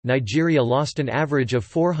 2000, Nigeria lost an average of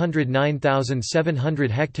 409,700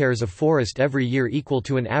 hectares of forest every year, equal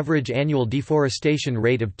to an average annual deforestation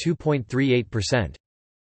rate of 2.38%.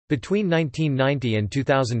 Between 1990 and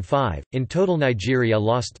 2005, in total Nigeria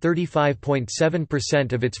lost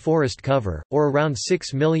 35.7% of its forest cover, or around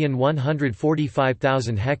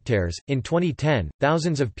 6,145,000 hectares. In 2010,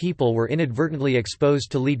 thousands of people were inadvertently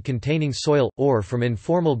exposed to lead containing soil, ore from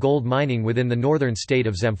informal gold mining within the northern state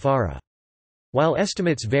of Zamfara. While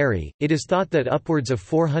estimates vary, it is thought that upwards of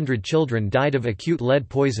 400 children died of acute lead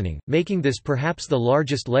poisoning, making this perhaps the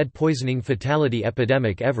largest lead poisoning fatality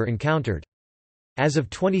epidemic ever encountered. As of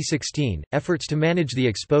 2016, efforts to manage the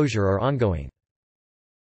exposure are ongoing.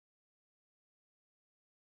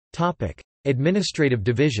 Administrative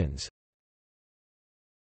divisions.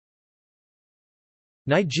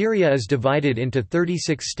 Nigeria is divided into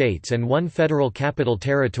 36 states and one federal capital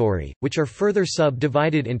territory, which are further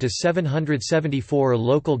sub-divided into 774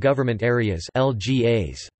 local government areas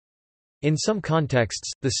 (LGAs). In some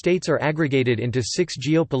contexts, the states are aggregated into 6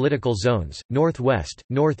 geopolitical zones: northwest,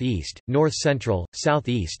 northeast, north-central,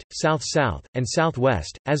 southeast, south-south, and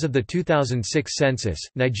southwest. As of the 2006 census,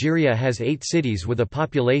 Nigeria has 8 cities with a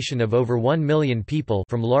population of over 1 million people,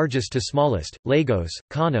 from largest to smallest: Lagos,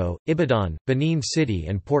 Kano, Ibadan, Benin City,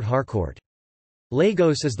 and Port Harcourt.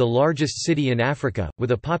 Lagos is the largest city in Africa,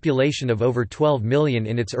 with a population of over 12 million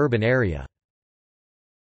in its urban area.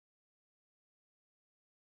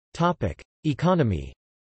 Economy.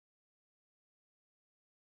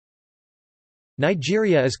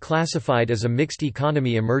 Nigeria is classified as a mixed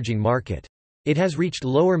economy emerging market. It has reached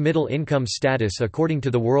lower middle income status according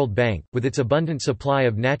to the World Bank, with its abundant supply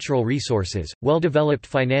of natural resources, well-developed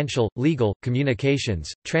financial, legal,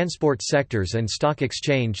 communications, transport sectors and stock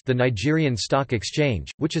exchange, the Nigerian Stock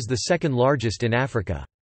Exchange, which is the second largest in Africa.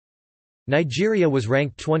 Nigeria was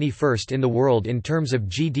ranked 21st in the world in terms of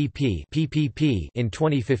GDP (PPP) in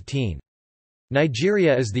 2015.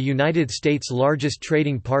 Nigeria is the United States' largest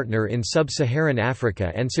trading partner in sub-Saharan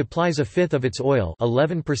Africa and supplies a fifth of its oil,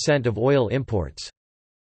 11% of oil imports.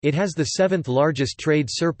 It has the seventh largest trade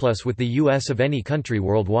surplus with the U.S. of any country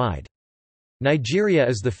worldwide. Nigeria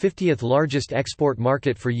is the 50th largest export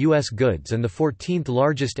market for U.S. goods and the 14th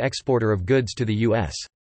largest exporter of goods to the U.S.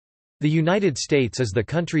 The United States is the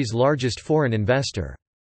country's largest foreign investor.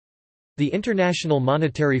 The International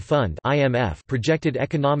Monetary Fund (IMF) projected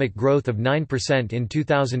economic growth of 9% in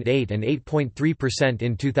 2008 and 8.3%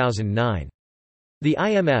 in 2009. The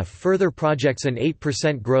IMF further projects an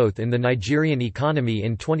 8% growth in the Nigerian economy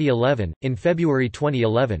in 2011. In February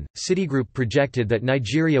 2011, Citigroup projected that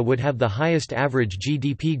Nigeria would have the highest average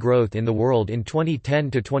GDP growth in the world in 2010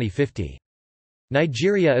 to 2050.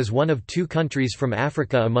 Nigeria is one of two countries from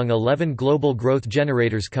Africa among 11 global growth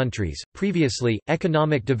generators countries. Previously,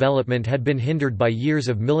 economic development had been hindered by years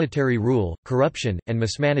of military rule, corruption, and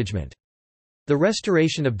mismanagement. The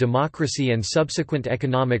restoration of democracy and subsequent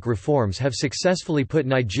economic reforms have successfully put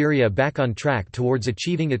Nigeria back on track towards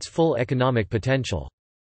achieving its full economic potential.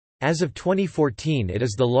 As of 2014, it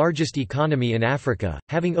is the largest economy in Africa,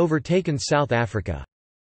 having overtaken South Africa.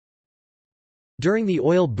 During the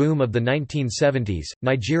oil boom of the 1970s,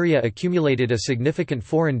 Nigeria accumulated a significant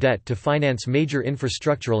foreign debt to finance major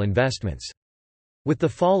infrastructural investments. With the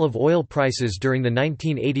fall of oil prices during the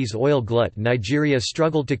 1980s oil glut, Nigeria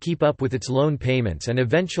struggled to keep up with its loan payments and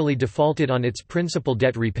eventually defaulted on its principal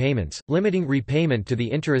debt repayments, limiting repayment to the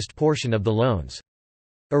interest portion of the loans.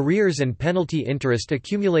 Arrears and penalty interest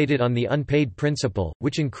accumulated on the unpaid principal,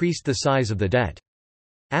 which increased the size of the debt.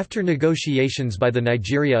 After negotiations by the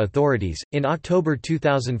Nigeria authorities, in October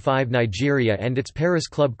 2005 Nigeria and its Paris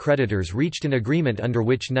Club creditors reached an agreement under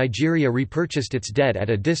which Nigeria repurchased its debt at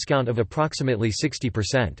a discount of approximately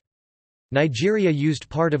 60%. Nigeria used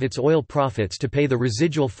part of its oil profits to pay the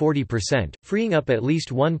residual 40%, freeing up at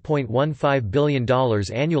least $1.15 billion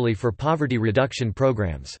annually for poverty reduction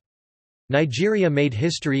programs. Nigeria made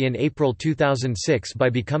history in April 2006 by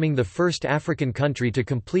becoming the first African country to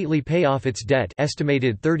completely pay off its debt,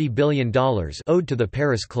 estimated $30 billion, owed to the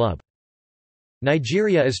Paris Club.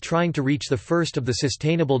 Nigeria is trying to reach the first of the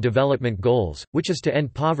Sustainable Development Goals, which is to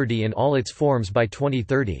end poverty in all its forms by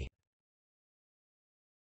 2030.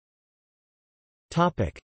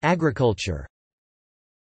 Agriculture.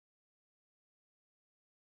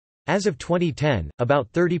 As of 2010,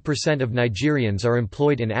 about 30% of Nigerians are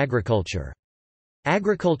employed in agriculture.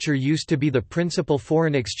 Agriculture used to be the principal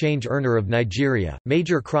foreign exchange earner of Nigeria.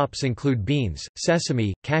 Major crops include beans,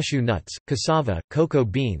 sesame, cashew nuts, cassava, cocoa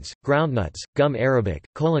beans, groundnuts, gum arabic,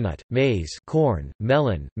 kolanut, maize, corn,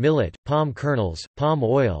 melon, millet, palm kernels, palm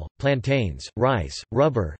oil, plantains, rice,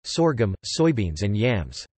 rubber, sorghum, soybeans and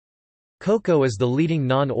yams. Cocoa is the leading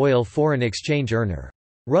non-oil foreign exchange earner.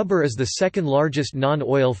 Rubber is the second largest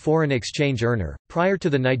non-oil foreign exchange earner. Prior to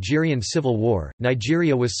the Nigerian Civil War,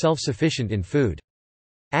 Nigeria was self-sufficient in food.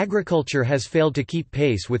 Agriculture has failed to keep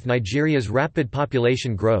pace with Nigeria's rapid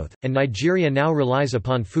population growth, and Nigeria now relies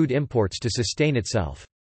upon food imports to sustain itself.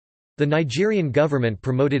 The Nigerian government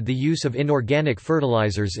promoted the use of inorganic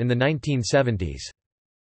fertilizers in the 1970s.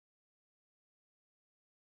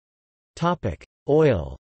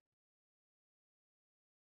 Oil.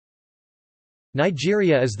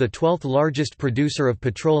 Nigeria is the 12th largest producer of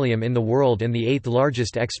petroleum in the world and the 8th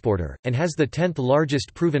largest exporter, and has the 10th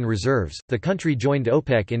largest proven reserves. The country joined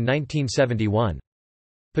OPEC in 1971.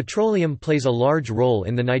 Petroleum plays a large role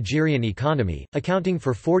in the Nigerian economy, accounting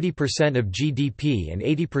for 40% of GDP and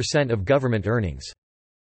 80% of government earnings.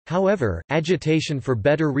 However, agitation for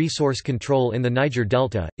better resource control in the Niger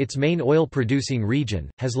Delta, its main oil-producing region,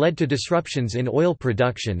 has led to disruptions in oil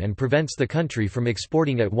production and prevents the country from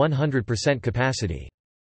exporting at 100% capacity.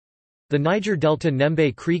 The Niger Delta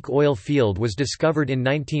Nembe Creek oil field was discovered in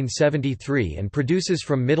 1973 and produces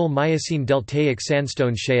from Middle Miocene deltaic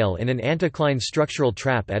sandstone shale in an anticline structural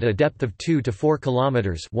trap at a depth of 2 to 4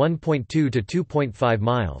 kilometers (1.2 to 2.5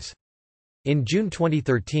 miles). In June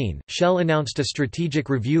 2013, Shell announced a strategic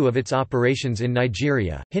review of its operations in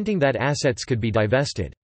Nigeria, hinting that assets could be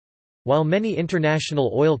divested. While many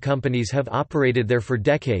international oil companies have operated there for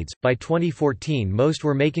decades, by 2014 most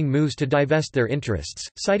were making moves to divest their interests,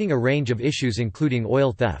 citing a range of issues including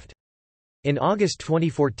oil theft. In August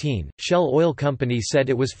 2014, Shell Oil Company said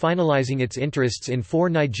it was finalizing its interests in 4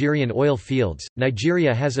 Nigerian oil fields.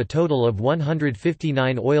 Nigeria has a total of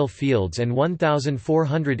 159 oil fields and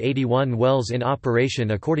 1,481 wells in operation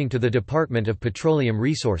according to the Department of Petroleum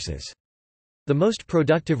Resources. The most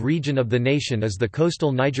productive region of the nation is the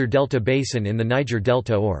coastal Niger Delta Basin in the Niger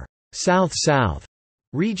Delta or South-South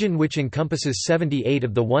region, which encompasses 78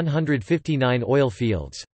 of the 159 oil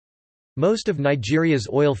fields. Most of Nigeria's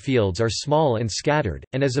oil fields are small and scattered,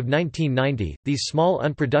 and as of 1990, these small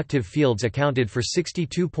unproductive fields accounted for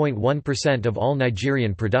 62.1% of all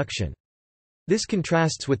Nigerian production. This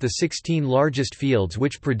contrasts with the 16 largest fields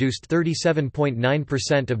which produced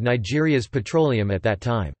 37.9% of Nigeria's petroleum at that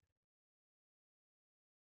time.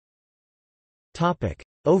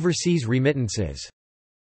 Overseas remittances.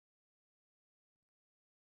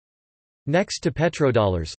 Next to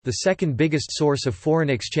petrodollars, the second biggest source of foreign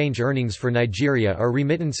exchange earnings for Nigeria are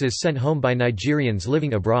remittances sent home by Nigerians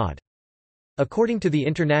living abroad. According to the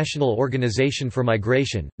International Organization for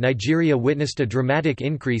Migration, Nigeria witnessed a dramatic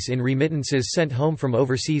increase in remittances sent home from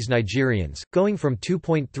overseas Nigerians, going from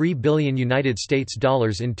 $2.3 billion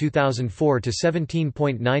in 2004 to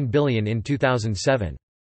 $17.9 billion in 2007.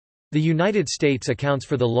 The United States accounts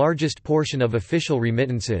for the largest portion of official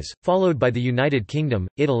remittances, followed by the United Kingdom,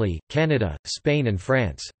 Italy, Canada, Spain and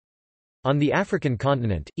France. On the African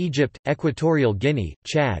continent, Egypt, Equatorial Guinea,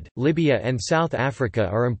 Chad, Libya and South Africa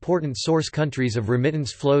are important source countries of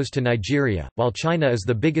remittance flows to Nigeria, while China is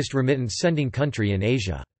the biggest remittance-sending country in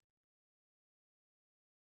Asia.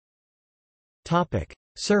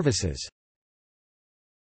 Services.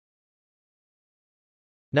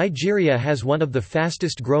 Nigeria has one of the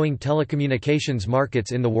fastest growing telecommunications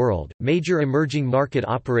markets in the world. Major emerging market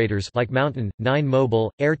operators like Mountain, Nine Mobile,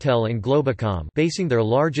 Airtel and Globacom basing their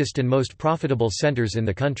largest and most profitable centers in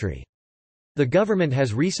the country. The government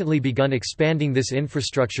has recently begun expanding this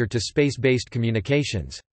infrastructure to space-based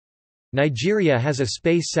communications. Nigeria has a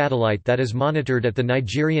space satellite that is monitored at the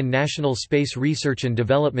Nigerian National Space Research and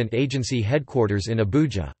Development Agency headquarters in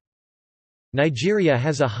Abuja. Nigeria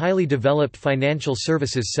has a highly developed financial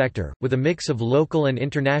services sector, with a mix of local and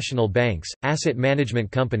international banks, asset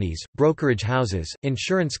management companies, brokerage houses,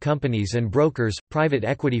 insurance companies and brokers, private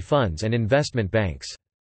equity funds and investment banks.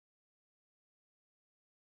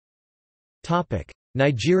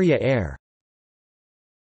 Nigeria Air.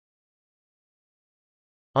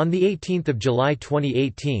 On 18 July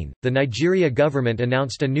 2018, the Nigeria government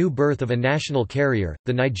announced a new birth of a national carrier,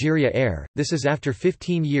 the Nigeria Air. This is after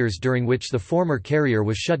 15 years during which the former carrier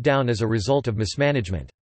was shut down as a result of mismanagement.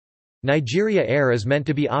 Nigeria Air is meant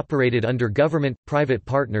to be operated under government-private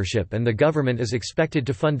partnership, and the government is expected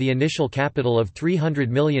to fund the initial capital of $300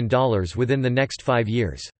 million within the next 5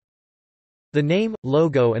 years. The name,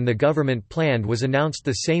 logo and the government plan was announced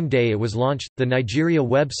the same day it was launched. The Nigeria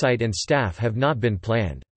website and staff have not been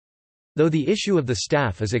planned, though the issue of the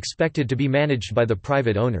staff is expected to be managed by the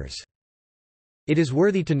private owners. It is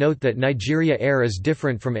worthy to note that Nigeria Air is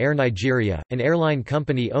different from Air Nigeria, an airline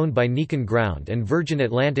company owned by Nikon Ground and Virgin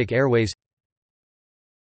Atlantic Airways.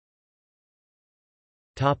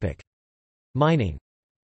 Mining.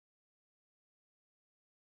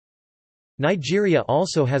 Nigeria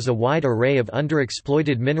also has a wide array of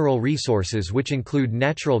underexploited mineral resources which include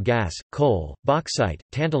natural gas, coal, bauxite,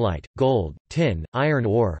 tantalite, gold, tin, iron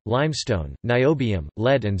ore, limestone, niobium,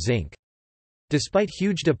 lead and zinc. Despite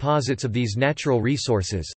huge deposits of these natural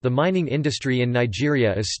resources, the mining industry in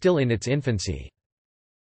Nigeria is still in its infancy.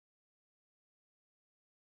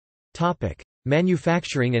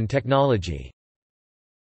 Manufacturing and technology.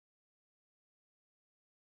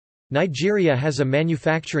 Nigeria has a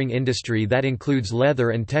manufacturing industry that includes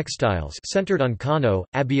leather and textiles centered on Kano,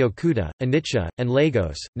 Abeokuta, Onitsha, and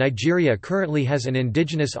Lagos. Nigeria currently has an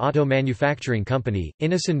indigenous auto manufacturing company,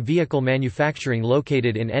 Innocent Vehicle Manufacturing,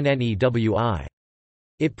 located in Nnewi.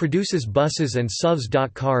 It produces buses and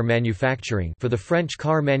SUVs. Car manufacturing for the French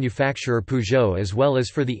car manufacturer Peugeot as well as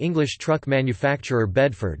for the English truck manufacturer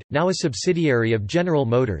Bedford, now a subsidiary of General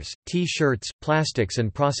Motors, T-shirts, plastics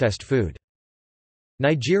and processed food.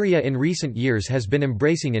 Nigeria in recent years has been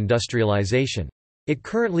embracing industrialization. It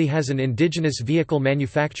currently has an indigenous vehicle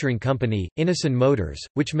manufacturing company, Innocent Motors,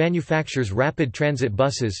 which manufactures rapid transit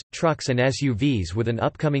buses, trucks and SUVs with an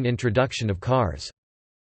upcoming introduction of cars.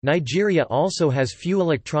 Nigeria also has few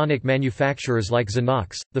electronic manufacturers like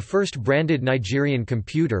Xenox, the first branded Nigerian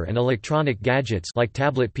computer and electronic gadgets like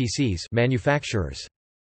tablet PCs manufacturers.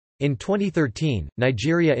 In 2013,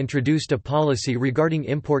 Nigeria introduced a policy regarding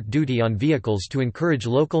import duty on vehicles to encourage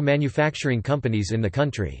local manufacturing companies in the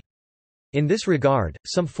country. In this regard,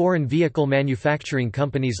 some foreign vehicle manufacturing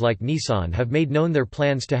companies like Nissan have made known their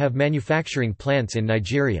plans to have manufacturing plants in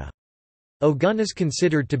Nigeria. Ogun is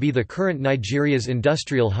considered to be the current Nigeria's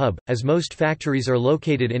industrial hub, as most factories are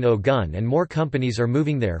located in Ogun and more companies are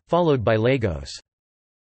moving there, followed by Lagos.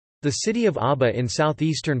 The city of Aba in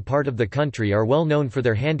southeastern part of the country are well known for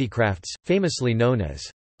their handicrafts, famously known as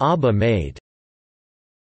Aba Made.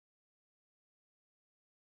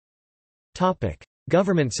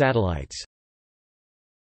 Government satellites.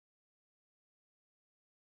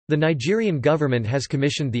 The Nigerian government has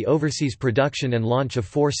commissioned the overseas production and launch of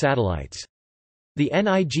 4 satellites. The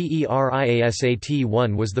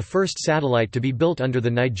NIGERIASAT-1 was the first satellite to be built under the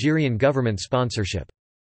Nigerian government sponsorship.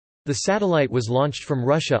 The satellite was launched from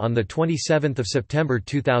Russia on 27 September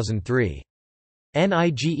 2003.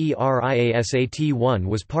 NIGERIASAT-1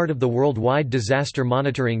 was part of the Worldwide Disaster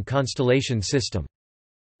Monitoring Constellation System.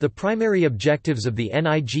 The primary objectives of the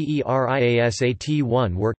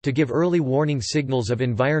NIGERIASAT-1 were, to give early warning signals of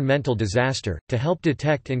environmental disaster, to help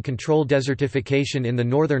detect and control desertification in the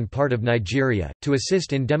northern part of Nigeria, to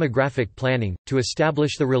assist in demographic planning, to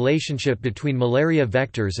establish the relationship between malaria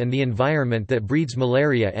vectors and the environment that breeds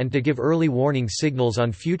malaria, and to give early warning signals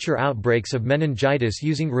on future outbreaks of meningitis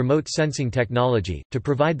using remote sensing technology, to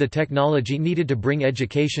provide the technology needed to bring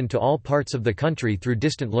education to all parts of the country through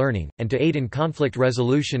distant learning, and to aid in conflict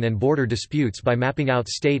resolution and border disputes by mapping out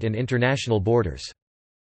state and international borders.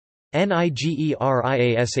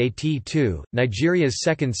 NIGERIASAT-2, Nigeria's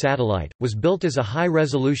second satellite, was built as a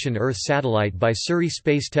high-resolution Earth satellite by Surrey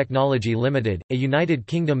Space Technology Limited, a United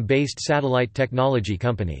Kingdom-based satellite technology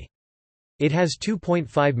company. It has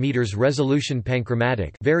 2.5 meters resolution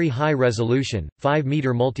panchromatic, very high resolution, 5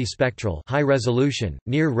 meter multispectral, high resolution,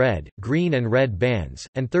 near red, green and red bands,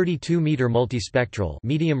 and 32 meter multispectral,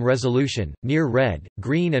 medium resolution, near red,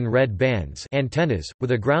 green and red bands antennas, with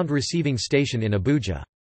a ground receiving station in Abuja.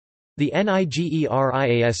 The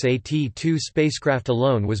NIGERIASAT-2 spacecraft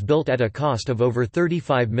alone was built at a cost of over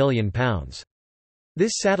 £35 million.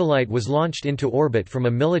 This satellite was launched into orbit from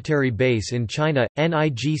a military base in China.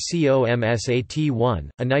 NIGCOMSAT-1,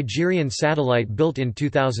 a Nigerian satellite built in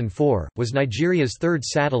 2004, was Nigeria's third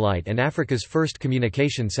satellite and Africa's first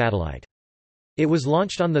communication satellite. It was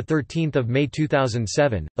launched on 13 May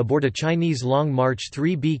 2007, aboard a Chinese Long March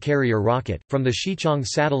 3B carrier rocket, from the Xichang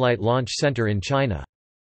Satellite Launch Center in China.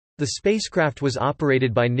 The spacecraft was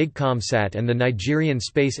operated by NIGCOMSAT and the Nigerian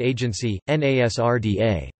Space Agency,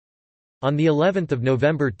 NASRDA. On the 11th of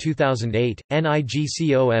November 2008,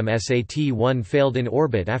 NIGCOMSAT-1 failed in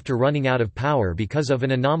orbit after running out of power because of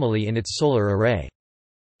an anomaly in its solar array.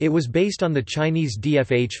 It was based on the Chinese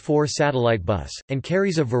DFH-4 satellite bus, and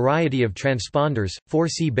carries a variety of transponders,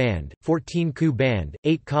 4C band, 14Ku band,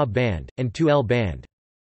 8Ka band, and 2L band.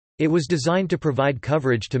 It was designed to provide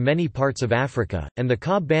coverage to many parts of Africa, and the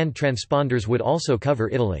Ka band transponders would also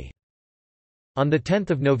cover Italy. On 10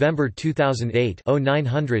 November 2008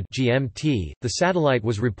 0900 GMT, the satellite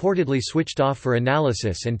was reportedly switched off for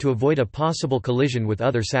analysis and to avoid a possible collision with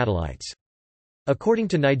other satellites. According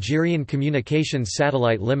to Nigerian Communications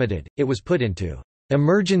Satellite Limited, it was put into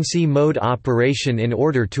emergency mode operation in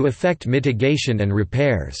order to effect mitigation and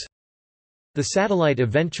repairs. The satellite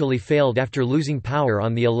eventually failed after losing power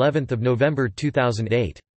on the 11th of November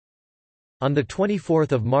 2008. On 24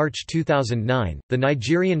 March 2009, the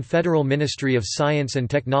Nigerian Federal Ministry of Science and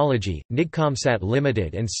Technology, NIGCOMSAT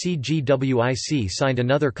Limited and CGWIC signed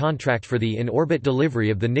another contract for the in-orbit delivery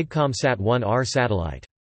of the NIGCOMSAT-1R satellite.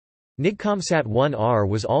 NIGCOMSAT-1R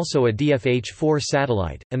was also a DFH-4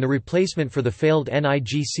 satellite, and the replacement for the failed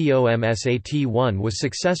NIGCOMSAT-1 was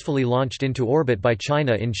successfully launched into orbit by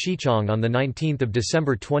China in Xichang on 19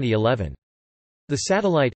 December 2011. The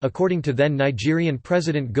satellite, according to then Nigerian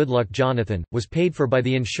President Goodluck Jonathan, was paid for by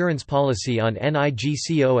the insurance policy on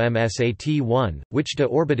NIGCOMSAT-1, which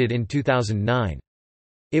de-orbited in 2009.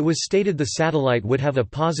 It was stated the satellite would have a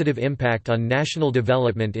positive impact on national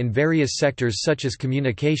development in various sectors such as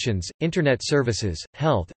communications, internet services,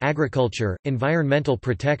 health, agriculture, environmental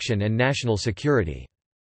protection and national security.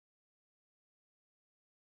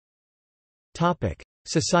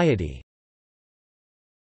 Society.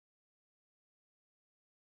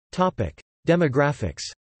 Demographics.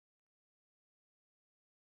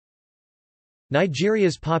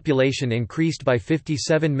 Nigeria's population increased by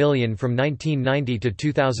 57 million from 1990 to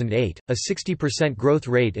 2008, a 60% growth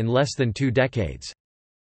rate in less than 2 decades.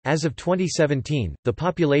 As of 2017, the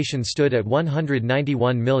population stood at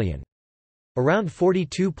 191 million. Around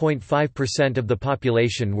 42.5% of the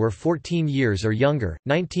population were 14 years or younger,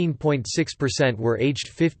 19.6% were aged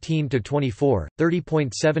 15 to 24,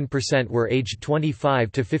 30.7% were aged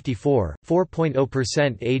 25 to 54,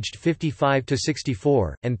 4.0% aged 55 to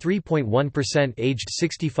 64, and 3.1% aged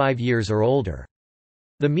 65 years or older.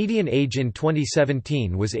 The median age in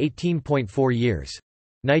 2017 was 18.4 years.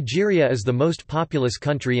 Nigeria is the most populous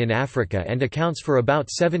country in Africa and accounts for about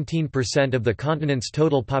 17% of the continent's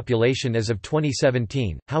total population as of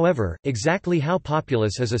 2017. However, exactly how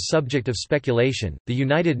populous is a subject of speculation. The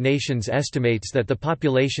United Nations estimates that the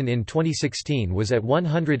population in 2016 was at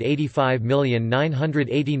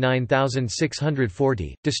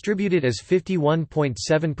 185,989,640, distributed as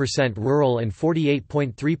 51.7% rural and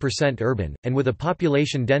 48.3% urban, and with a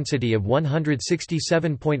population density of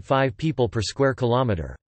 167.5 people per square kilometre.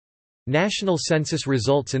 National census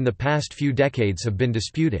results in the past few decades have been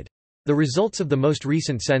disputed. The results of the most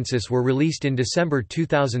recent census were released in December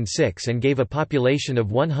 2006 and gave a population of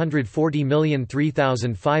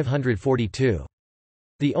 140,003,542.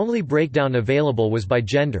 The only breakdown available was by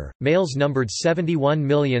gender, males numbered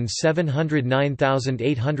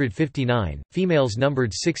 71,709,859, females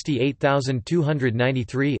numbered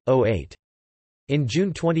 68,293.08. In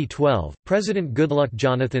June 2012, President Goodluck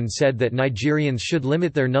Jonathan said that Nigerians should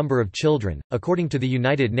limit their number of children. According to the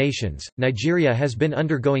United Nations, Nigeria has been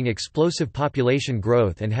undergoing explosive population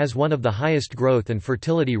growth and has one of the highest growth and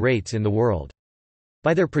fertility rates in the world.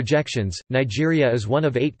 By their projections, Nigeria is one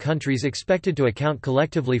of 8 countries expected to account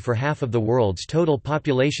collectively for half of the world's total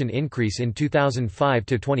population increase in 2005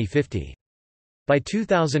 to 2050. By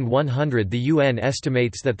 2100, the UN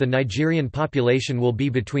estimates that the Nigerian population will be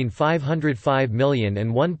between 505 million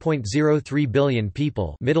and 1.03 billion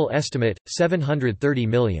people, middle estimate 730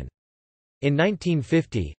 million. In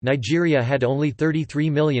 1950, Nigeria had only 33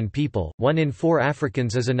 million people. 1 in 4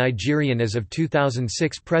 Africans is a Nigerian as of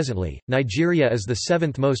 2006. Presently, Nigeria is the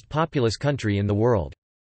 7th most populous country in the world.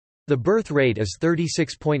 The birth rate is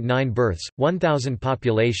 36.9 births, 1,000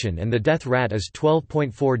 population, and the death rate is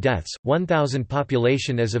 12.4 deaths, 1,000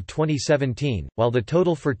 population as of 2017, while the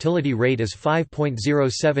total fertility rate is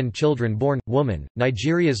 5.07 children born. Woman.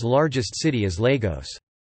 Nigeria's largest city is Lagos.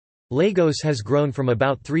 Lagos has grown from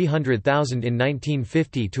about 300,000 in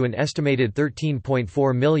 1950 to an estimated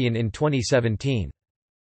 13.4 million in 2017.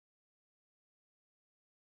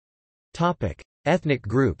 Ethnic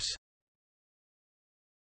groups.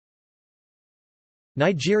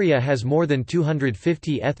 Nigeria has more than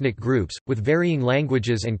 250 ethnic groups, with varying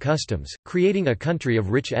languages and customs, creating a country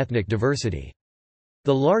of rich ethnic diversity.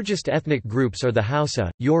 The largest ethnic groups are the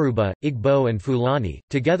Hausa, Yoruba, Igbo and Fulani,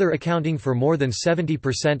 together accounting for more than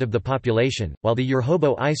 70% of the population, while the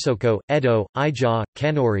Urhobo Isoko, Edo, Ijaw,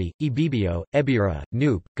 Kanuri, Ibibio, Ebira,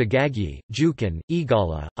 Nupe, Gagagi, Jukan,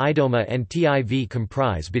 Igala, Idoma and Tiv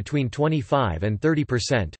comprise between 25 and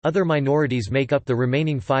 30%. Other minorities make up the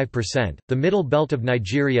remaining 5%. The middle belt of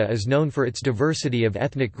Nigeria is known for its diversity of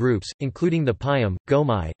ethnic groups, including the Payam,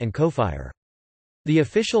 Gomai, and Kofire. The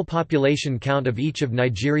official population count of each of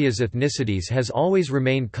Nigeria's ethnicities has always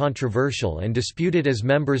remained controversial and disputed, as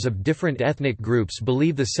members of different ethnic groups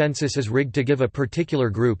believe the census is rigged to give a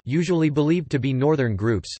particular group, usually believed to be northern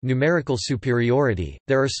groups, numerical superiority.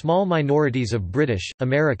 There are small minorities of British,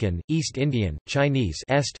 American, East Indian, Chinese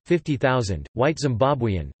 (Est. 50,000), white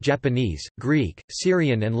Zimbabwean, Japanese, Greek,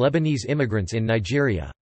 Syrian and Lebanese immigrants in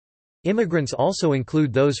Nigeria. Immigrants also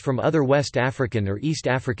include those from other West African or East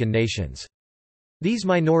African nations. These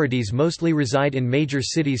minorities mostly reside in major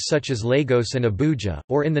cities such as Lagos and Abuja,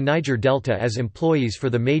 or in the Niger Delta as employees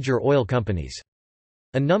for the major oil companies.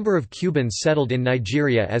 A number of Cubans settled in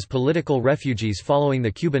Nigeria as political refugees following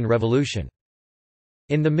the Cuban Revolution.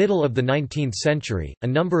 In the middle of the 19th century, a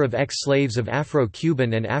number of ex-slaves of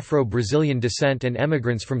Afro-Cuban and Afro-Brazilian descent and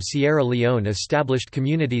emigrants from Sierra Leone established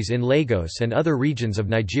communities in Lagos and other regions of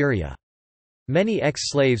Nigeria. Many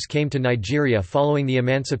ex-slaves came to Nigeria following the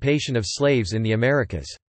emancipation of slaves in the Americas.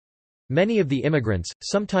 Many of the immigrants,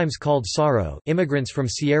 sometimes called Saro immigrants from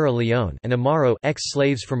Sierra Leone and Amaro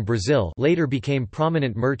ex-slaves from Brazil, later became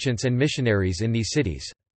prominent merchants and missionaries in these cities.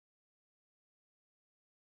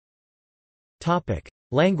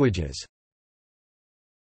 Languages.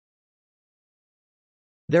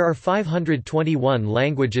 There are 521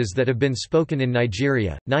 languages that have been spoken in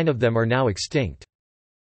Nigeria, 9 of them are now extinct.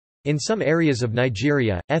 In some areas of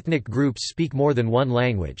Nigeria, ethnic groups speak more than one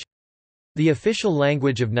language. The official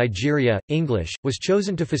language of Nigeria, English, was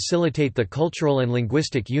chosen to facilitate the cultural and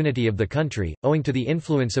linguistic unity of the country, owing to the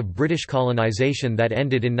influence of British colonization that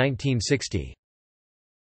ended in 1960.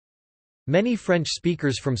 Many French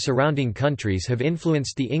speakers from surrounding countries have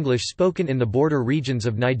influenced the English spoken in the border regions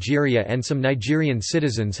of Nigeria, and some Nigerian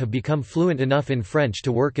citizens have become fluent enough in French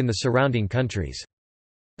to work in the surrounding countries.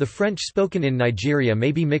 The French spoken in Nigeria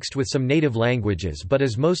may be mixed with some native languages but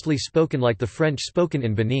is mostly spoken like the French spoken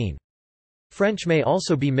in Benin. French may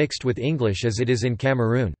also be mixed with English as it is in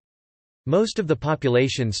Cameroon. Most of the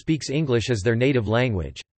population speaks English as their native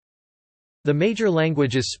language. The major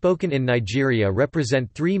languages spoken in Nigeria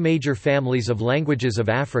represent three major families of languages of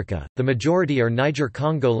Africa. The majority are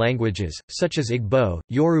Niger-Congo languages, such as Igbo,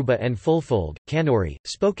 Yoruba and Fulfulde. Kanuri,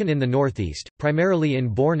 spoken in the northeast, primarily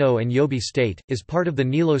in Borno and Yobe State, is part of the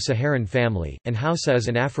Nilo-Saharan family, and Hausa is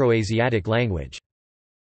an Afroasiatic language.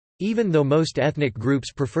 Even though most ethnic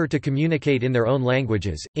groups prefer to communicate in their own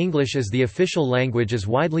languages, English as the official language is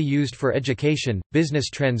widely used for education, business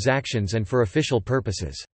transactions and for official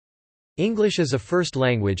purposes. English as a first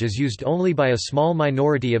language is used only by a small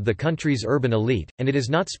minority of the country's urban elite, and it is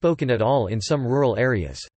not spoken at all in some rural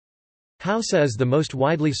areas. Hausa is the most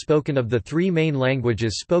widely spoken of the three main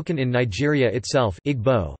languages spoken in Nigeria itself,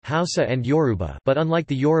 Igbo, Hausa and Yoruba, but unlike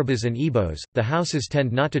the Yorubas and Igbos, the Hausas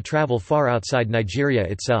tend not to travel far outside Nigeria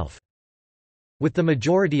itself. With the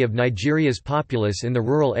majority of Nigeria's populace in the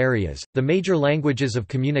rural areas, the major languages of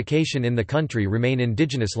communication in the country remain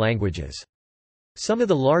indigenous languages. Some of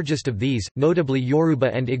the largest of these, notably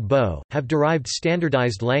Yoruba and Igbo, have derived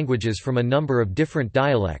standardized languages from a number of different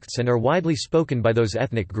dialects and are widely spoken by those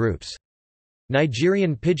ethnic groups.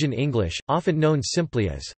 Nigerian Pidgin English, often known simply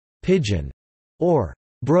as Pidgin or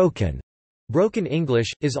Broken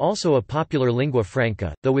English, is also a popular lingua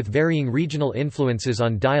franca, though with varying regional influences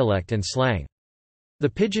on dialect and slang. The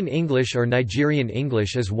Pidgin English or Nigerian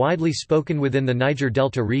English is widely spoken within the Niger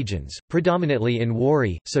Delta regions, predominantly in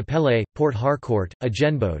Warri, Sapele, Port Harcourt,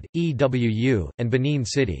 Ajenbode, EWU, and Benin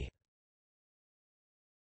City.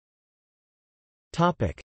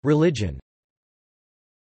 Religion.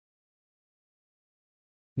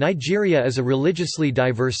 Nigeria is a religiously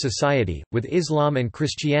diverse society, with Islam and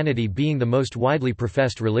Christianity being the most widely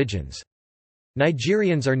professed religions.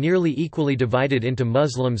 Nigerians are nearly equally divided into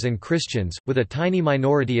Muslims and Christians, with a tiny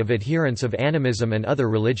minority of adherents of animism and other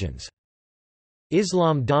religions.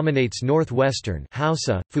 Islam dominates northwestern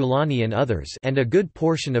Hausa, Fulani and others and a good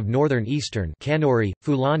portion of northern eastern Kanuri,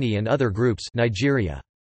 Fulani and other groups Nigeria.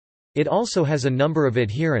 It also has a number of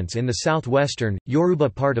adherents in the southwestern, Yoruba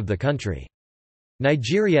part of the country.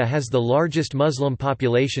 Nigeria has the largest Muslim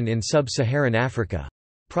population in sub-Saharan Africa.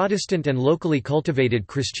 Protestant and locally cultivated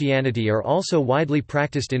Christianity are also widely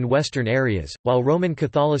practiced in western areas, while Roman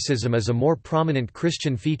Catholicism is a more prominent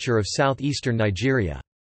Christian feature of southeastern Nigeria.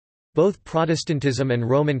 Both Protestantism and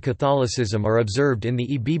Roman Catholicism are observed in the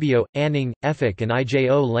Ibibio, Anning, Efik and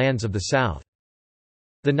Ijo lands of the south.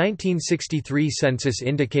 The 1963 census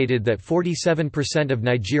indicated that 47% of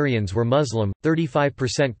Nigerians were Muslim,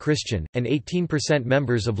 35% Christian, and 18%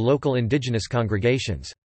 members of local indigenous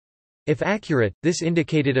congregations. If accurate, this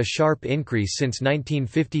indicated a sharp increase since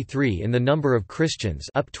 1953 in the number of Christians,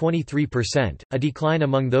 up 23%, a decline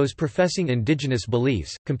among those professing indigenous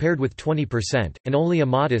beliefs, compared with 20%, and only a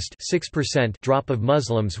modest 6% drop of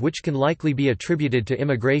Muslims, which can likely be attributed to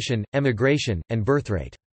immigration, emigration, and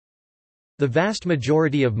birthrate. The vast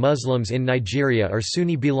majority of Muslims in Nigeria are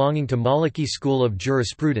Sunni belonging to Maliki school of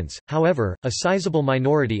jurisprudence, however, a sizable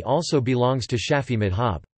minority also belongs to Shafi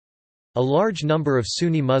madhab. A large number of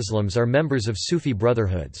Sunni Muslims are members of Sufi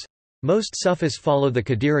brotherhoods. Most Sufis follow the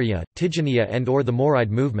Qadiriya, Tijaniya and/or the Mouride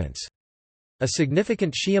movements. A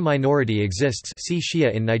significant Shia minority exists, see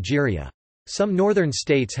Shia in Nigeria. Some northern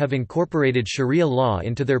states have incorporated Sharia law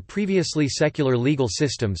into their previously secular legal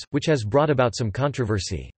systems, which has brought about some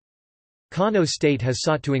controversy. Kano State has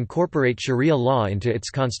sought to incorporate Sharia law into its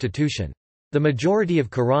constitution. The majority of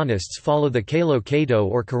Quranists follow the Kalo Kato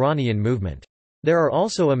or Quranian movement. There are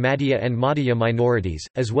also Ahmadiyya and Madhya minorities,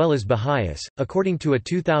 as well as Baha'is. According to a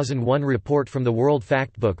 2001 report from the World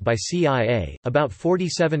Factbook by CIA, about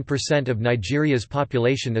 47% of Nigeria's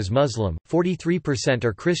population is Muslim, 43%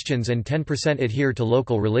 are Christians, and 10% adhere to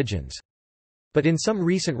local religions. But in some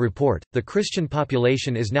recent report, the Christian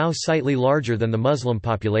population is now slightly larger than the Muslim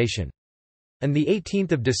population. And the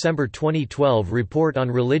 18th of December 2012 report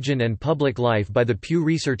on religion and public life by the Pew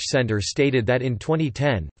Research Center stated that in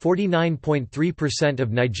 2010, 49.3%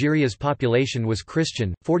 of Nigeria's population was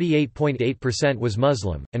Christian, 48.8% was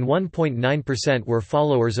Muslim, and 1.9% were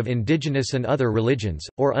followers of indigenous and other religions,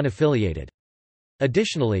 or unaffiliated.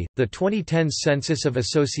 Additionally, the 2010 Census of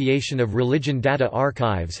Association of Religion Data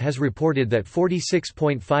Archives has reported that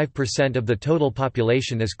 46.5% of the total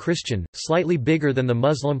population is Christian, slightly bigger than the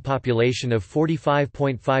Muslim population of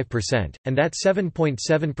 45.5%, and that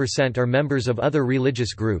 7.7% are members of other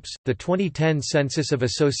religious groups. The 2010 Census of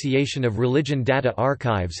Association of Religion Data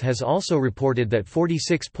Archives has also reported that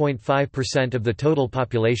 46.5% of the total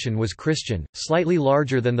population was Christian, slightly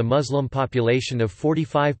larger than the Muslim population of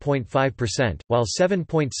 45.5%, while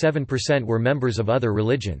 7.7% were members of other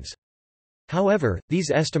religions. However,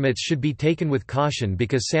 these estimates should be taken with caution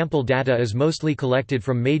because sample data is mostly collected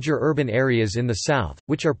from major urban areas in the South,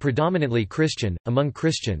 which are predominantly Christian. Among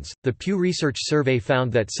Christians, the Pew Research Survey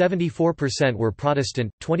found that 74% were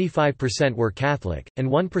Protestant, 25% were Catholic, and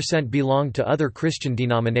 1% belonged to other Christian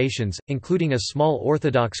denominations, including a small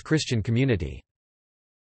Orthodox Christian community.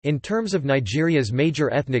 In terms of Nigeria's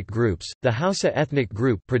major ethnic groups, the Hausa ethnic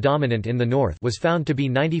group predominant in the north was found to be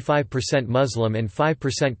 95% Muslim and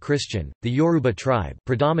 5% Christian. The Yoruba tribe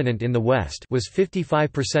predominant in the west was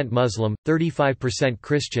 55% Muslim, 35%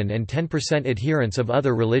 Christian and 10% adherents of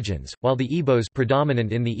other religions, while the Igbos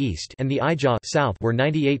predominant in the east and the Ijaw south were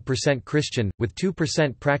 98% Christian, with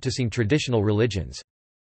 2% practicing traditional religions.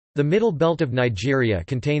 The Middle Belt of Nigeria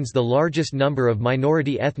contains the largest number of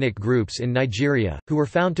minority ethnic groups in Nigeria, who were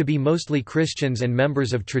found to be mostly Christians and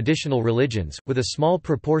members of traditional religions, with a small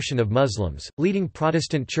proportion of Muslims. Leading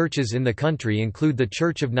Protestant churches in the country include the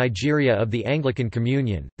Church of Nigeria of the Anglican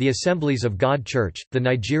Communion, the Assemblies of God Church, the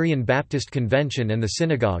Nigerian Baptist Convention, and the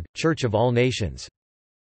Synagogue, Church of All Nations.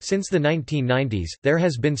 Since the 1990s, there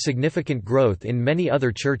has been significant growth in many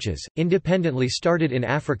other churches, independently started in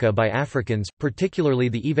Africa by Africans, particularly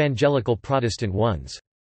the evangelical Protestant ones.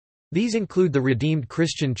 These include the Redeemed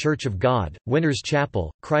Christian Church of God, Winners Chapel,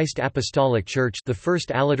 Christ Apostolic Church, the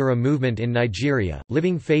First Alatura Movement in Nigeria,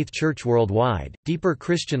 Living Faith Church Worldwide, Deeper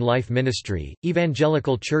Christian Life Ministry,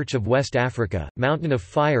 Evangelical Church of West Africa, Mountain of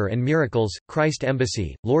Fire and Miracles, Christ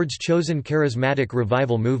Embassy, Lord's Chosen Charismatic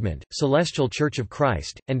Revival Movement, Celestial Church of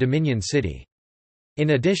Christ, and Dominion City.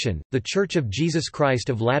 In addition, The Church of Jesus Christ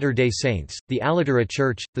of Latter-day Saints, the Alatura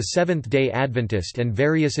Church, the Seventh-day Adventist and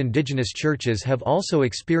various indigenous churches have also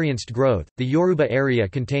experienced growth. The Yoruba area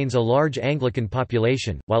contains a large Anglican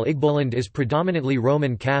population, while Igboland is predominantly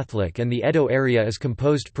Roman Catholic and the Edo area is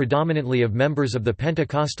composed predominantly of members of the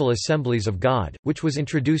Pentecostal Assemblies of God, which was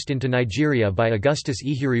introduced into Nigeria by Augustus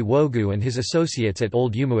Ihiri Wogu and his associates at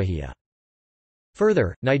Old Umuahia.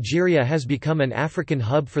 Further, Nigeria has become an African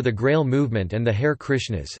hub for the Grail movement and the Hare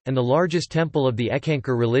Krishnas, and the largest temple of the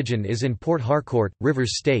Ekankar religion is in Port Harcourt,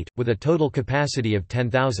 Rivers State, with a total capacity of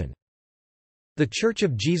 10,000. The Church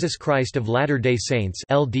of Jesus Christ of Latter-day Saints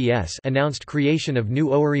 (LDS) announced creation of New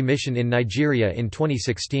Oweri Mission in Nigeria in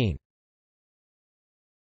 2016.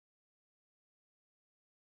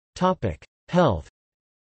 Health.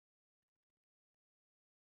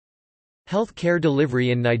 Health care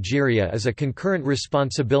delivery in Nigeria is a concurrent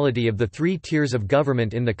responsibility of the three tiers of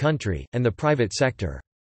government in the country, and the private sector.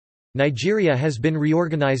 Nigeria has been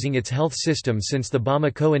reorganizing its health system since the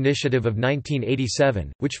Bamako Initiative of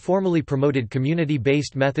 1987, which formally promoted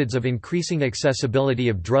community-based methods of increasing accessibility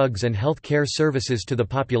of drugs and health care services to the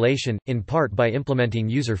population, in part by implementing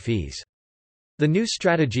user fees. The new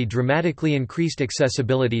strategy dramatically increased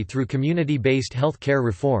accessibility through community-based health care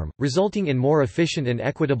reform, resulting in more efficient and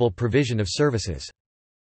equitable provision of services.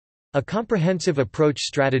 A comprehensive approach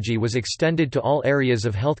strategy was extended to all areas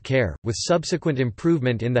of health care, with subsequent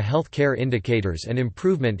improvement in the health care indicators and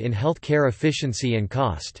improvement in health care efficiency and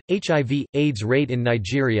cost. HIV/AIDS rate in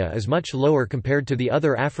Nigeria is much lower compared to the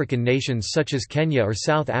other African nations such as Kenya or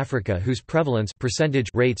South Africa, whose prevalence percentage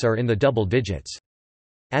rates are in the double digits.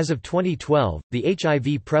 As of 2012, the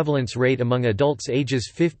HIV prevalence rate among adults ages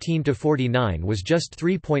 15 to 49 was just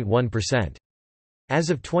 3.1%. As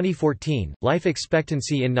of 2014, life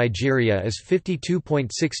expectancy in Nigeria is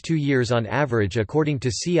 52.62 years on average according to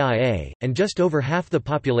CIA, and just over half the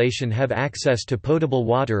population have access to potable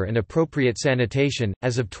water and appropriate sanitation.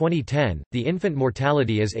 As of 2010, the infant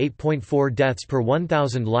mortality is 8.4 deaths per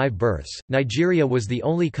 1,000 live births. Nigeria was the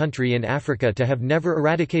only country in Africa to have never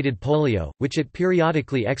eradicated polio, which it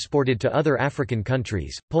periodically exported to other African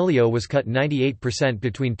countries. Polio was cut 98%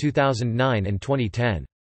 between 2009 and 2010.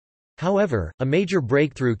 However, a major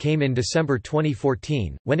breakthrough came in December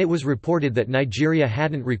 2014, when it was reported that Nigeria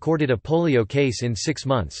hadn't recorded a polio case in 6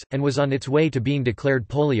 months, and was on its way to being declared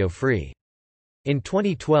polio-free. In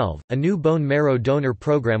 2012, a new bone marrow donor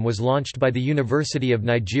program was launched by the University of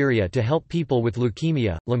Nigeria to help people with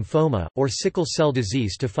leukemia, lymphoma, or sickle cell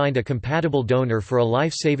disease to find a compatible donor for a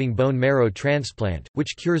life-saving bone marrow transplant,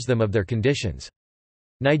 which cures them of their conditions.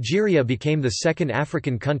 Nigeria became the second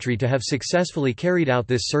African country to have successfully carried out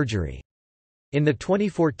this surgery. In the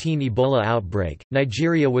 2014 Ebola outbreak,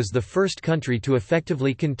 Nigeria was the first country to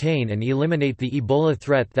effectively contain and eliminate the Ebola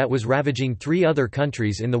threat that was ravaging 3 other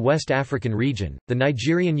countries in the West African region. The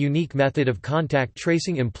Nigerian unique method of contact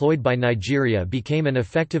tracing employed by Nigeria became an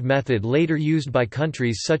effective method later used by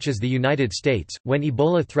countries such as the United States. When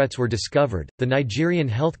Ebola threats were discovered, the Nigerian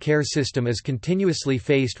health care system is continuously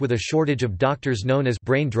faced with a shortage of doctors known as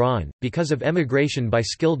brain drain, because of emigration by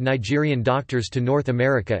skilled Nigerian doctors to North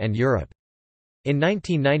America and Europe. In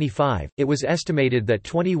 1995, it was estimated that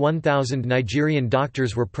 21,000 Nigerian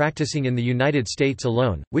doctors were practicing in the United States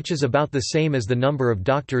alone, which is about the same as the number of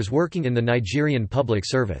doctors working in the Nigerian public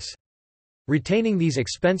service. Retaining these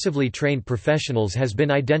expensively trained professionals has been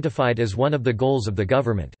identified as one of the goals of the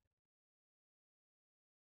government.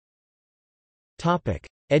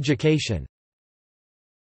 Education.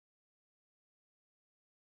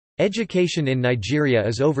 Education in Nigeria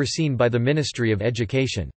is overseen by the Ministry of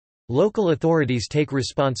Education. Local authorities take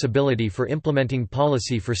responsibility for implementing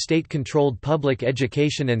policy for state-controlled public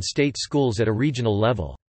education and state schools at a regional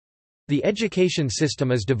level. The education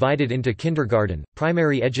system is divided into kindergarten,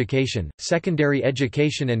 primary education, secondary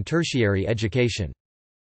education and tertiary education.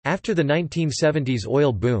 After the 1970s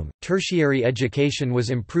oil boom, tertiary education was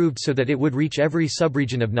improved so that it would reach every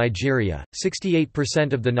subregion of Nigeria.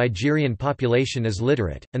 68% of the Nigerian population is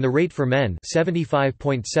literate, and the rate for men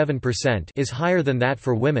 75.7% is higher than that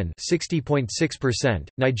for women 60.6%.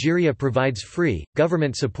 Nigeria provides free,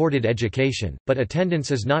 government-supported education, but attendance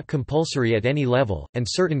is not compulsory at any level, and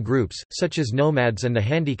certain groups, such as nomads and the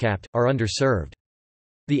handicapped, are underserved.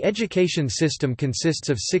 The education system consists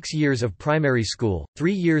of 6 years of primary school,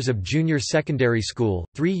 3 years of junior secondary school,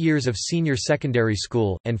 3 years of senior secondary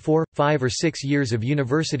school, and 4, 5 or 6 years of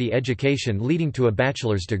university education leading to a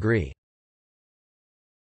bachelor's degree.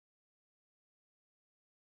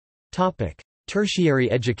 Tertiary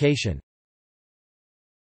education.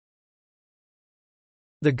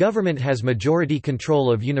 The government has majority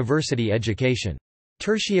control of university education.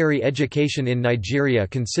 Tertiary education in Nigeria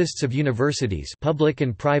consists of universities, public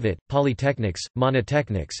and private, polytechnics,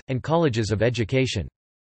 monotechnics, and colleges of education.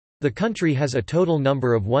 The country has a total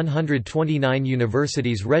number of 129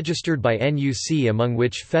 universities registered by NUC, among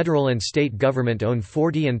which federal and state government own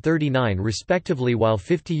 40 and 39 respectively, while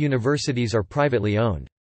 50 universities are privately owned.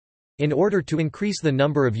 In order to increase the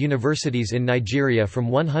number of universities in Nigeria from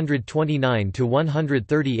 129 to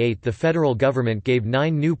 138, the federal government gave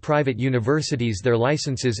 9 new private universities their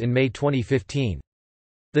licenses in May 2015.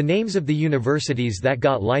 The names of the universities that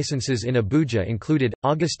got licenses in Abuja included,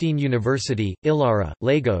 Augustine University, Ilara,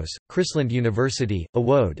 Lagos, Chrisland University,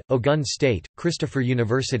 Awode, Ogun State, Christopher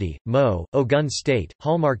University, Mo, Ogun State,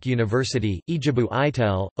 Hallmark University, Ijebu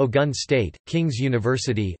Itel, Ogun State, King's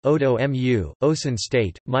University, Odo MU, Osun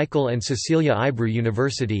State, Michael and Cecilia Ibru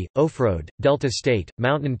University, Ofrode, Delta State,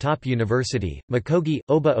 Mountain Top University, Makogi,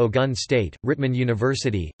 Oba Ogun State, Ritman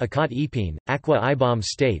University, Akot Ipin, Akwa Ibom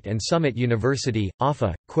State and Summit University,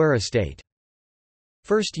 Afa, Kwara State.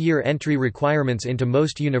 First-year entry requirements into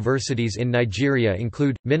most universities in Nigeria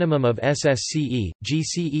include, minimum of SSCE,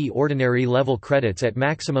 GCE ordinary level credits at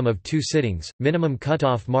maximum of 2 sittings, minimum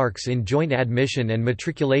cutoff marks in Joint Admission and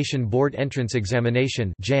Matriculation Board Entrance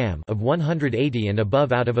Examination of 180 and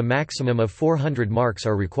above out of a maximum of 400 marks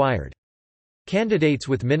are required. Candidates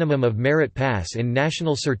with minimum of merit pass in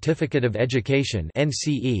National Certificate of Education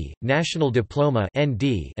 (NCE), National Diploma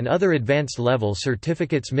 (ND), and other advanced level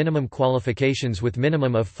certificates minimum qualifications with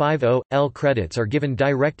minimum of 5.0.L credits are given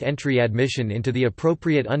direct entry admission into the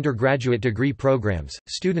appropriate undergraduate degree programs.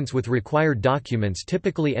 Students with required documents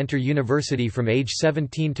typically enter university from age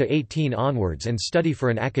 17 to 18 onwards and study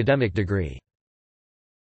for an academic degree.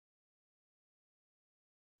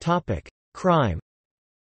 Topic: Crime.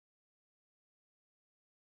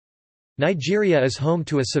 Nigeria is home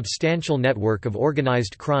to a substantial network of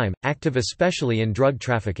organized crime, active especially in drug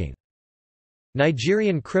trafficking.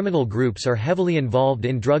 Nigerian criminal groups are heavily involved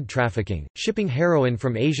in drug trafficking, shipping heroin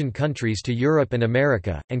from Asian countries to Europe and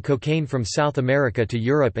America, and cocaine from South America to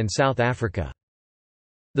Europe and South Africa.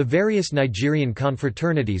 The various Nigerian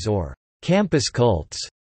confraternities or campus cults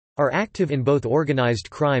are active in both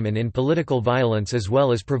organized crime and in political violence, as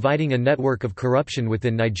well as providing a network of corruption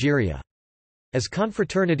within Nigeria. As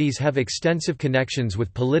confraternities have extensive connections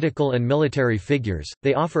with political and military figures,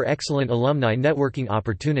 they offer excellent alumni networking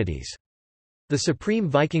opportunities. The Supreme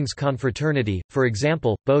Vikings Confraternity, for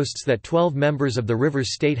example, boasts that 12 members of the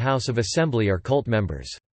Rivers State House of Assembly are cult members.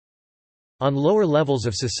 On lower levels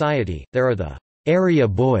of society, there are the area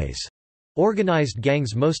boys, organized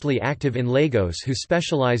gangs mostly active in Lagos who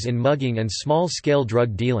specialize in mugging and small-scale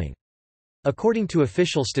drug dealing. According to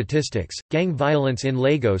official statistics, gang violence in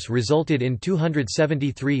Lagos resulted in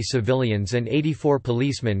 273 civilians and 84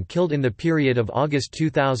 policemen killed in the period of August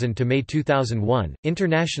 2000 to May 2001.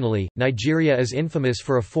 Internationally, Nigeria is infamous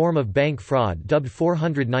for a form of bank fraud dubbed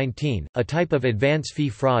 419, a type of advance fee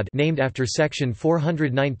fraud named after Section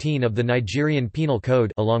 419 of the Nigerian Penal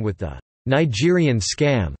Code, along with the Nigerian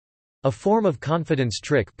scam, a form of confidence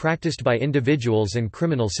trick practiced by individuals and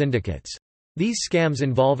criminal syndicates. These scams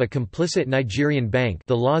involve a complicit Nigerian bank,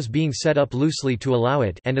 the laws being set up loosely to allow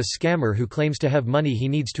it, and a scammer who claims to have money he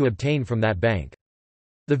needs to obtain from that bank.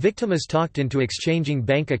 The victim is talked into exchanging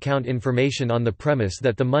bank account information on the premise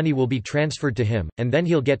that the money will be transferred to him, and then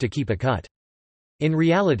he'll get to keep a cut. In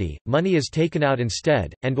reality, money is taken out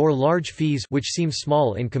instead, and/or large fees, which seem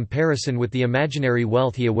small in comparison with the imaginary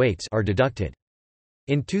wealth he awaits, are deducted.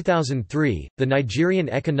 In 2003, the Nigerian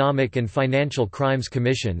Economic and Financial Crimes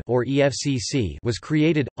Commission (or EFCC) was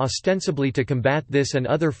created, ostensibly to combat this and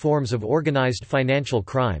other forms of organized financial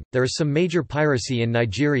crime. There is some major piracy in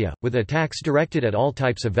Nigeria, with attacks directed at all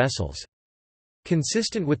types of vessels.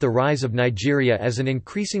 Consistent with the rise of Nigeria as an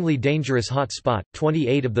increasingly dangerous hot spot,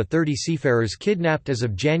 28 of the 30 seafarers kidnapped as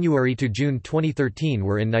of January to June 2013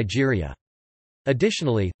 were in Nigeria.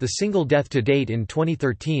 Additionally, the single death to date in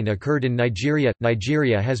 2013 occurred in Nigeria.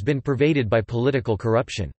 Nigeria has been pervaded by political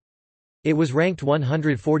corruption. It was ranked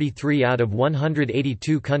 143 out of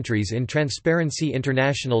 182 countries in Transparency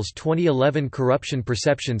International's 2011 Corruption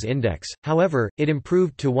Perceptions Index. However, it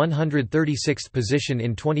improved to 136th position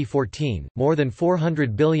in 2014. More than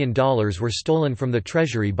 $400 billion were stolen from the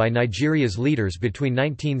treasury by Nigeria's leaders between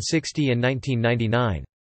 1960 and 1999.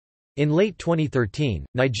 In late 2013,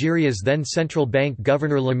 Nigeria's then central bank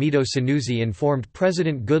governor Lamido Sanusi informed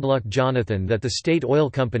President Goodluck Jonathan that the state oil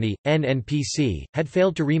company, NNPC, had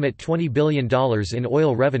failed to remit $20 billion in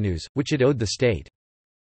oil revenues, which it owed the state.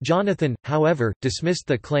 Jonathan, however, dismissed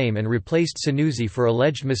the claim and replaced Sanusi for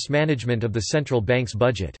alleged mismanagement of the central bank's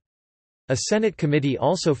budget. A Senate committee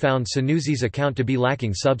also found Sanusi's account to be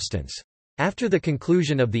lacking substance. After the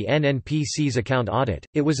conclusion of the NNPC's account audit,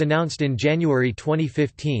 it was announced in January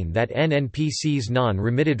 2015 that NNPC's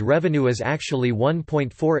non-remitted revenue is actually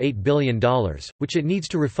 $1.48 billion, which it needs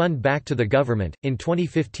to refund back to the government. In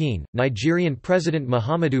 2015, Nigerian President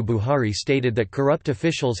Muhammadu Buhari stated that corrupt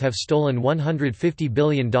officials have stolen $150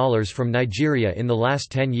 billion from Nigeria in the last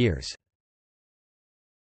 10 years.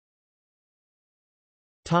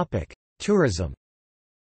 Tourism.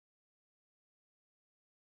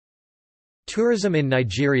 Tourism in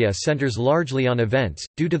Nigeria centers largely on events,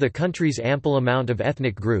 due to the country's ample amount of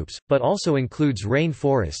ethnic groups, but also includes rain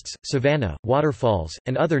forests, savanna, waterfalls,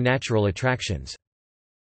 and other natural attractions.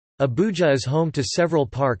 Abuja is home to several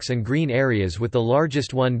parks and green areas, with the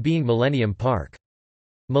largest one being Millennium Park.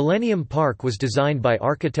 Millennium Park was designed by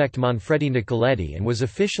architect Manfredi Nicoletti and was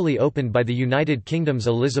officially opened by the United Kingdom's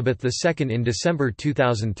Elizabeth II in December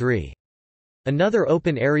 2003. Another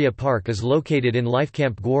open-area park is located in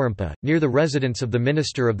Lifecamp Gwarimpa, near the residence of the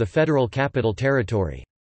Minister of the Federal Capital Territory.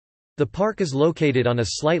 The park is located on a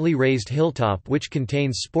slightly raised hilltop which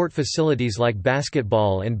contains sport facilities like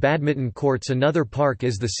basketball and badminton courts. Another park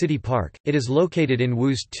is the City Park. It is located in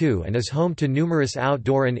Wuse 2 and is home to numerous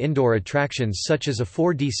outdoor and indoor attractions such as a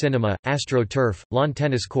 4D cinema, AstroTurf, lawn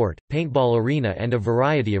tennis court, paintball arena and a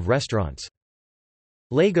variety of restaurants.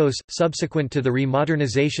 Lagos, subsequent to the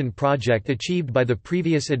remodernization project achieved by the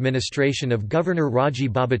previous administration of Governor Raji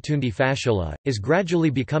Babatunde Fashola, is gradually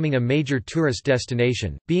becoming a major tourist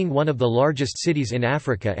destination, being one of the largest cities in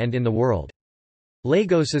Africa and in the world.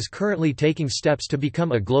 Lagos is currently taking steps to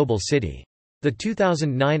become a global city. The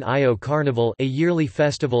 2009 Ayo Carnival, a yearly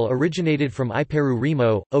festival originated from Iperu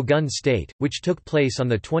Remo, Ogun State, which took place on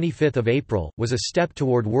 25 April, was a step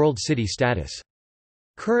toward World City status.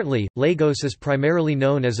 Currently, Lagos is primarily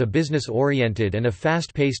known as a business-oriented and a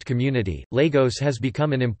fast-paced community. Lagos has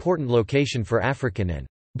become an important location for African and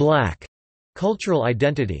Black cultural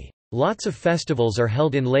identity. Lots of festivals are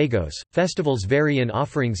held in Lagos. Festivals vary in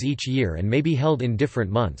offerings each year and may be held in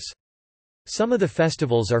different months. Some of the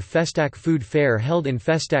festivals are Festac Food Fair held in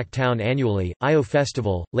Festac Town annually, Ayo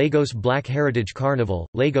Festival, Lagos Black Heritage Carnival,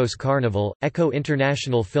 Lagos Carnival, Echo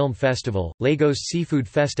International Film Festival, Lagos Seafood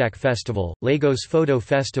Festac Festival, Lagos Photo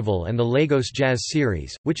Festival and the Lagos Jazz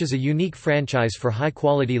Series, which is a unique franchise for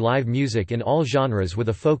high-quality live music in all genres with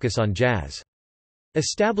a focus on jazz.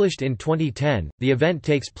 Established in 2010, the event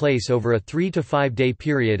takes place over a 3 to 5 day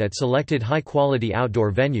period at selected high-quality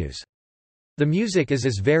outdoor venues. The music is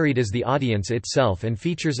as varied as the audience itself and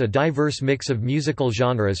features a diverse mix of musical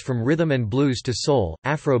genres from rhythm and blues to soul,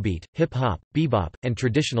 afrobeat, hip-hop, bebop, and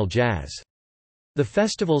traditional jazz. The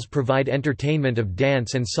festivals provide entertainment of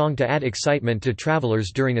dance and song to add excitement to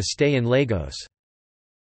travelers during a stay in Lagos.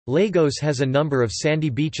 Lagos has a number of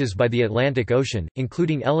sandy beaches by the Atlantic Ocean,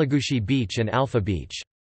 including Elegushi Beach and Alpha Beach.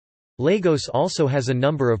 Lagos also has a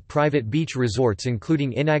number of private beach resorts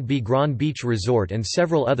including Inagbe Grand Beach Resort and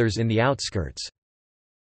several others in the outskirts.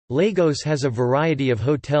 Lagos has a variety of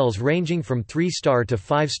hotels ranging from 3-star to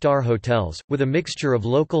 5-star hotels, with a mixture of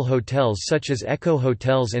local hotels such as Echo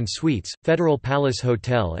Hotels and Suites, Federal Palace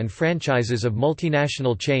Hotel and franchises of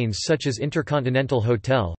multinational chains such as Intercontinental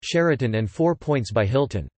Hotel, Sheraton and 4 Points by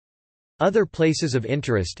Hilton. Other places of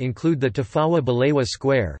interest include the Tafawa Balewa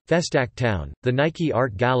Square, Festac Town, the Nike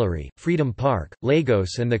Art Gallery, Freedom Park,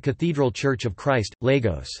 Lagos and the Cathedral Church of Christ,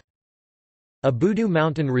 Lagos. Abudu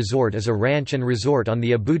Mountain Resort is a ranch and resort on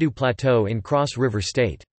the Abudu Plateau in Cross River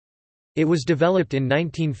State. It was developed in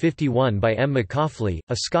 1951 by M. Macaulay,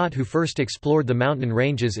 a Scot who first explored the mountain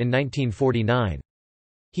ranges in 1949.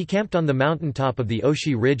 He camped on the mountaintop of the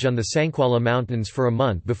Oshi Ridge on the Sankwala Mountains for a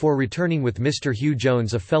month before returning with Mr. Hugh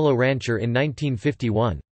Jones, a fellow rancher, in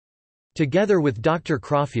 1951. Together with Dr.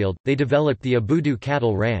 Crawfield, they developed the Abudu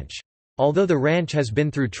Cattle Ranch. Although the ranch has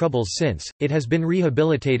been through troubles since, it has been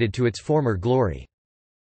rehabilitated to its former glory.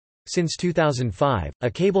 Since 2005,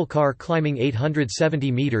 a cable car climbing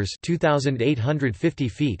 870 meters (2,850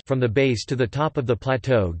 feet) from the base to the top of the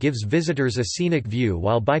plateau gives visitors a scenic view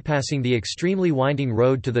while bypassing the extremely winding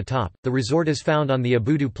road to the top. The resort is found on the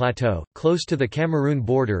Abudu Plateau, close to the Cameroon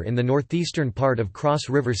border in the northeastern part of Cross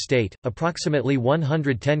River State, approximately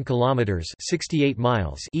 110 kilometers (68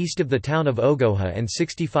 miles) east of the town of Ogoha and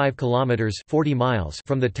 65 kilometers (40 miles)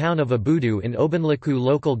 from the town of Abudu in Obenliku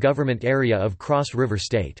local government area of Cross River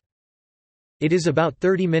State. It is about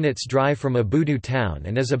 30 minutes drive from Abudu town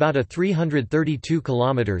and is about a 332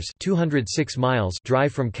 kilometers (206 miles)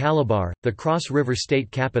 drive from Calabar, the Cross River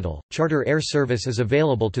State capital. Charter air service is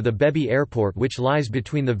available to the Bebi Airport, which lies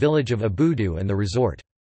between the village of Abudu and the resort.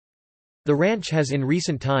 The ranch has in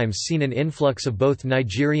recent times seen an influx of both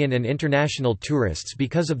Nigerian and international tourists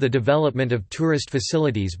because of the development of tourist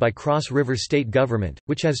facilities by Cross River State government,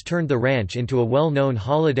 which has turned the ranch into a well-known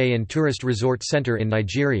holiday and tourist resort center in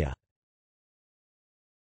Nigeria.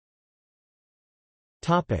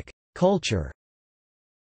 Culture.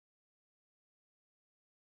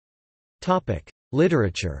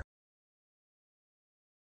 Literature.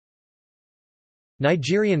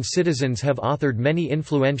 Nigerian citizens have authored many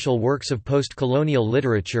influential works of post-colonial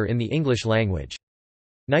literature in the English language.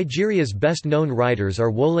 Nigeria's best-known writers are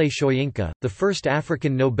Wole Soyinka, the first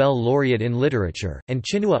African Nobel laureate in literature, and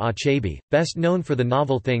Chinua Achebe, best known for the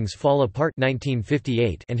novel Things Fall Apart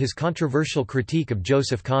 1958 and his controversial critique of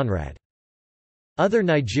Joseph Conrad. Other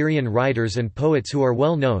Nigerian writers and poets who are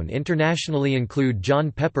well known internationally include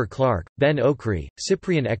John Pepper Clark, Ben Okri,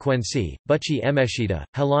 Cyprian Ekwensi, Buchi Emeshida,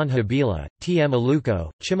 Helen Habila, T. M.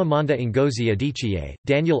 Aluko, Chimamanda Ngozi Adichie,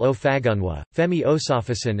 Daniel O. Fagunwa, Femi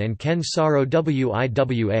Osofason and Ken Saro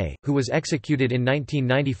Wiwa, who was executed in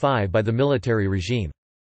 1995 by the military regime.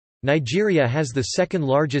 Nigeria has the second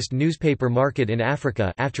largest newspaper market in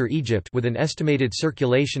Africa after Egypt, with an estimated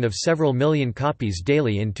circulation of several million copies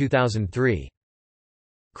daily in 2003.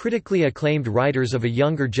 Critically acclaimed writers of a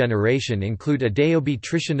younger generation include Adeobi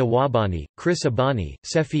Trisha Nwabani, Chris Abani,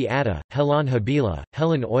 Sefi Atta, Helen Habila,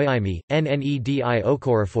 Helen Oyemi, Nnedi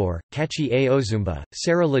Okorafor, Kachi A. Ozumba,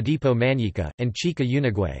 Sarah Ladipo Manyika, and Chika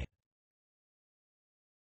Unigwe.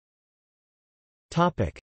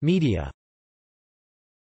 Media.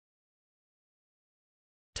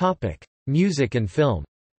 Music and film.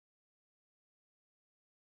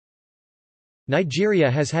 Nigeria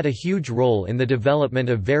has had a huge role in the development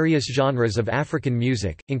of various genres of African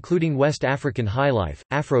music, including West African highlife,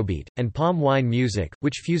 Afrobeat, and palm wine music,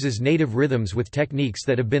 which fuses native rhythms with techniques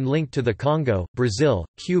that have been linked to the Congo, Brazil,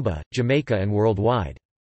 Cuba, Jamaica and worldwide.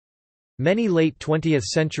 Many late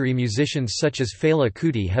 20th-century musicians such as Fela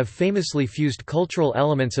Kuti have famously fused cultural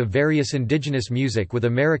elements of various indigenous music with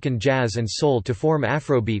American jazz and soul to form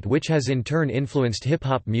Afrobeat, which has in turn influenced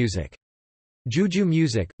hip-hop music. Juju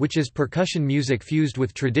music, which is percussion music fused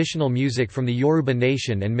with traditional music from the Yoruba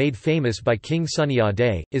nation and made famous by King Sunny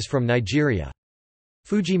Ade, is from Nigeria.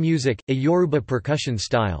 Fuji music, a Yoruba percussion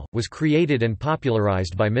style, was created and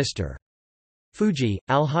popularized by Mr. Fuji,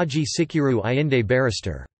 Alhaji Sikiru Ayinde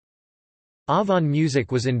Barrister. Avon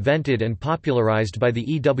music was invented and popularized by the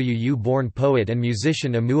EWU-born poet and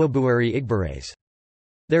musician Amuabuari Igboraise.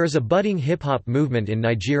 There is a budding hip-hop movement in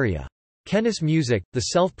Nigeria. Kenis Music, the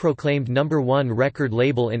self-proclaimed #1 record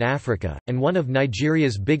label in Africa, and one of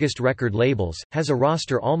Nigeria's biggest record labels, has a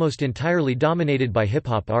roster almost entirely dominated by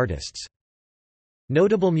hip-hop artists.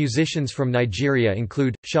 Notable musicians from Nigeria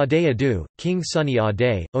include, Sade Adu, King Sunny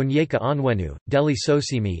Ade, Onyeka Onwenu, Dele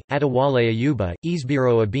Sosimi, Adewale Ayuba,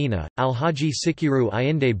 Isbiro Abina, Alhaji Sikiru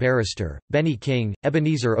Ayinde Barrister, Benny King,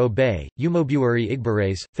 Ebenezer Obey, Umobuari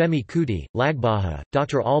Igboraise, Femi Kuti, Lagbaja,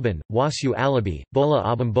 Dr. Alban, Wasu Alabi, Bola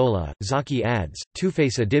Abambola, Zaki Ads,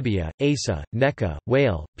 Tuface Adibia, Asa, Neka,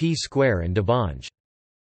 Whale, P Square and Dabanj.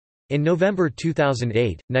 In November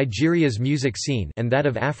 2008, Nigeria's music scene and that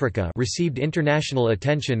of Africa received international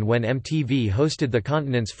attention when MTV hosted the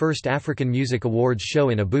continent's first African Music Awards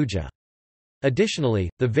show in Abuja. Additionally,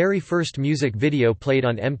 the very first music video played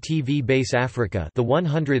on MTV Base Africa, the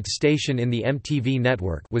 100th station in the MTV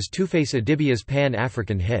network, was Tuface Adibia's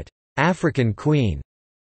Pan-African hit, "African Queen."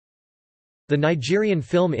 The Nigerian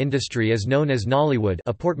film industry is known as Nollywood,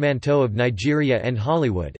 a portmanteau of Nigeria and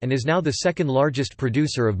Hollywood, and is now the second largest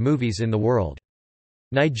producer of movies in the world.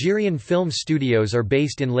 Nigerian film studios are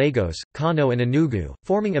based in Lagos, Kano and Enugu,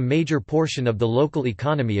 forming a major portion of the local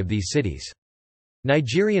economy of these cities.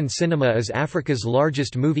 Nigerian cinema is Africa's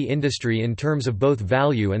largest movie industry in terms of both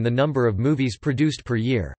value and the number of movies produced per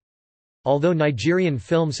year. Although Nigerian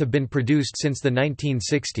films have been produced since the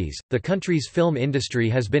 1960s, the country's film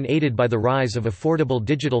industry has been aided by the rise of affordable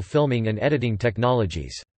digital filming and editing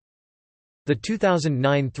technologies. The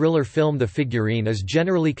 2009 thriller film The Figurine is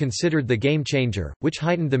generally considered the game-changer, which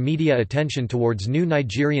heightened the media attention towards new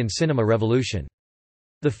Nigerian cinema revolution.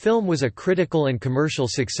 The film was a critical and commercial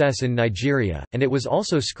success in Nigeria, and it was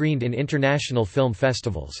also screened in international film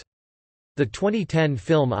festivals. The 2010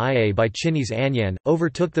 film Iye by Chinese Anyan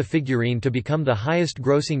overtook The Figurine to become the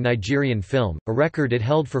highest-grossing Nigerian film, a record it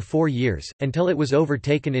held for 4 years, until it was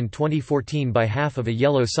overtaken in 2014 by Half of a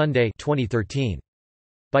Yellow Sunday 2013.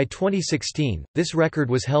 By 2016, this record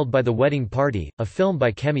was held by The Wedding Party, a film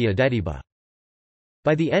by Kemi Adediba.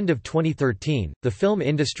 By the end of 2013, the film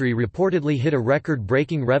industry reportedly hit a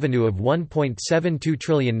record-breaking revenue of 1.72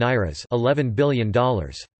 trillion nairas, $11 billion.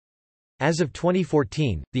 As of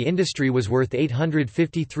 2014, the industry was worth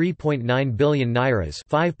 853.9 billion nairas,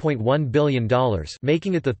 $5.1 billion,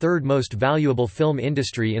 making it the third most valuable film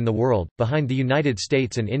industry in the world, behind the United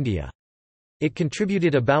States and India. It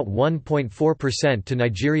contributed about 1.4% to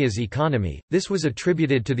Nigeria's economy. This was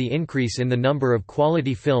attributed to the increase in the number of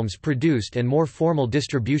quality films produced and more formal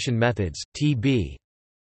distribution methods. T.B.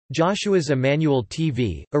 Joshua's Emmanuel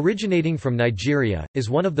TV, originating from Nigeria, is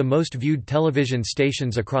one of the most viewed television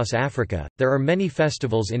stations across Africa. There are many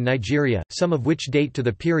festivals in Nigeria, some of which date to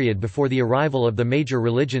the period before the arrival of the major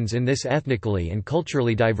religions in this ethnically and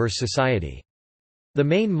culturally diverse society. The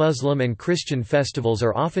main Muslim and Christian festivals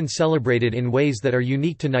are often celebrated in ways that are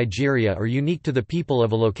unique to Nigeria or unique to the people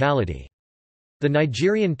of a locality. The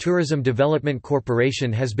Nigerian Tourism Development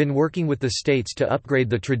Corporation has been working with the states to upgrade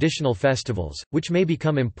the traditional festivals, which may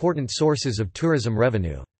become important sources of tourism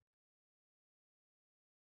revenue.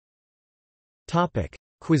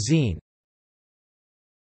 Cuisine.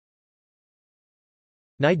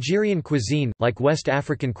 Nigerian cuisine, like West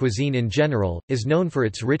African cuisine in general, is known for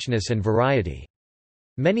its richness and variety.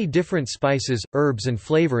 Many different spices, herbs and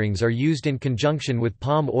flavorings are used in conjunction with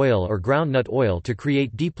palm oil or groundnut oil to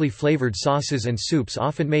create deeply flavored sauces and soups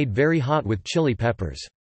often made very hot with chili peppers.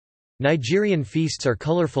 Nigerian feasts are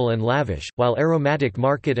colorful and lavish, while aromatic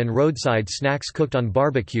market and roadside snacks cooked on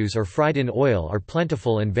barbecues or fried in oil are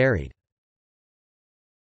plentiful and varied.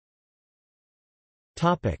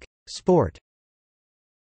 Sport.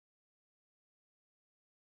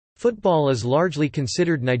 Football is largely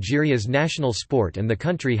considered Nigeria's national sport and the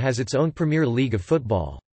country has its own Premier League of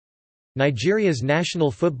football. Nigeria's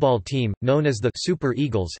national football team, known as the Super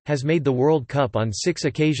Eagles, has made the World Cup on 6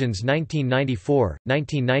 occasions: 1994,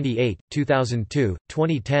 1998, 2002,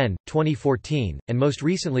 2010, 2014, and most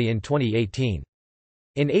recently in 2018.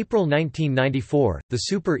 In April 1994, the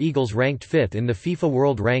Super Eagles ranked 5th in the FIFA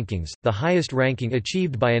World Rankings, the highest ranking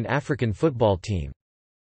achieved by an African football team.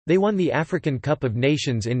 They won the African Cup of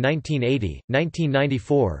Nations in 1980,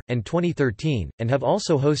 1994, and 2013, and have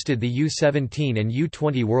also hosted the U17 and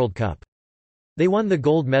U20 World Cup. They won the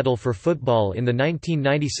gold medal for football in the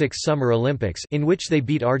 1996 Summer Olympics, in which they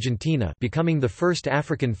beat Argentina, becoming the first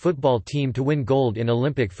African football team to win gold in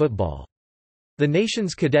Olympic football. The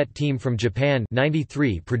nation's cadet team from Japan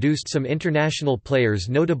 '93 produced some international players,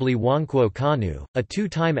 notably Nwankwo Kanu, a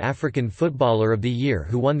two-time African Footballer of the Year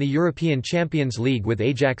who won the European Champions League with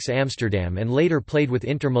Ajax Amsterdam and later played with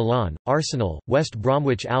Inter Milan, Arsenal, West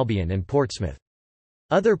Bromwich Albion and Portsmouth.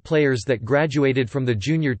 Other players that graduated from the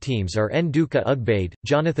junior teams are Nduka Ugbade,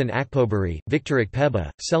 Jonathan Akpobiri, Victor Akpeba,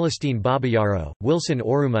 Celestine Babayaro, Wilson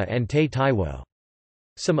Oruma and Tay Taiwo.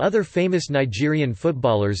 Some other famous Nigerian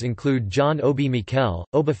footballers include John Obi Mikel,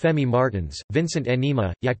 Obafemi Martins, Vincent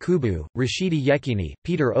Enima, Yakubu, Rashidi Yekini,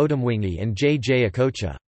 Peter Odemwingie and J.J.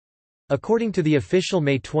 Okocha. According to the official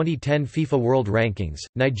May 2010 FIFA World Rankings,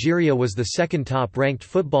 Nigeria was the second top-ranked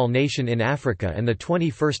football nation in Africa and the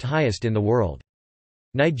 21st highest in the world.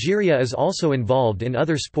 Nigeria is also involved in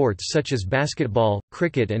other sports such as basketball,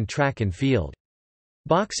 cricket and track and field.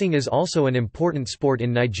 Boxing is also an important sport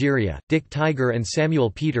in Nigeria. Dick Tiger and Samuel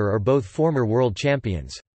Peter are both former world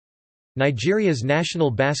champions. Nigeria's national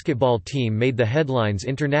basketball team made the headlines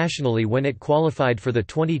internationally when it qualified for the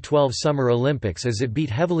 2012 Summer Olympics as it beat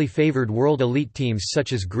heavily favored world elite teams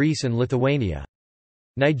such as Greece and Lithuania.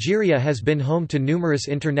 Nigeria has been home to numerous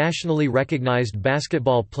internationally recognized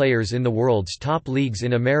basketball players in the world's top leagues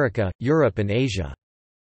in America, Europe and Asia.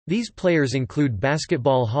 These players include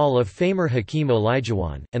Basketball Hall of Famer Hakeem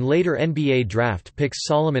Olajuwon, and later NBA draft picks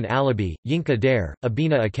Solomon Alabi, Yinka Dare,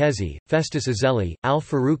 Abina Akezi, Festus Ezeli,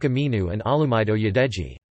 Al-Farouq Aminu and Alumide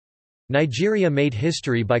Oyedeji. Nigeria made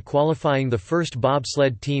history by qualifying the first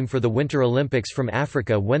bobsled team for the Winter Olympics from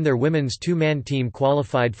Africa when their women's two-man team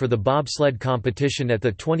qualified for the bobsled competition at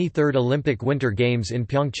the 23rd Olympic Winter Games in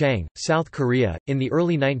Pyeongchang, South Korea. In the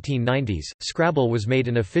early 1990s, Scrabble was made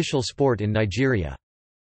an official sport in Nigeria.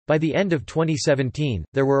 By the end of 2017,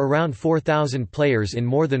 there were around 4,000 players in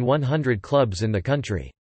more than 100 clubs in the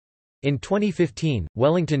country. In 2015,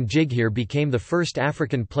 Wellington Jighere became the first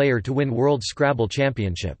African player to win World Scrabble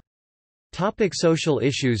Championship. Social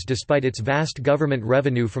issues. Despite its vast government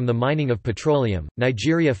revenue from the mining of petroleum,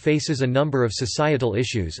 Nigeria faces a number of societal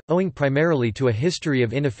issues, owing primarily to a history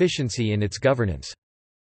of inefficiency in its governance.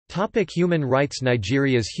 Human rights.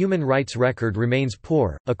 Nigeria's human rights record remains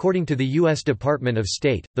poor. According to the U.S. Department of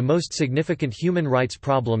State, the most significant human rights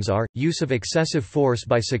problems are, use of excessive force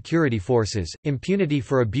by security forces, impunity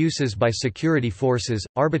for abuses by security forces,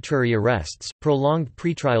 arbitrary arrests, prolonged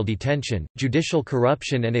pretrial detention, judicial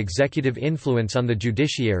corruption and executive influence on the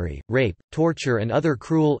judiciary, rape, torture and other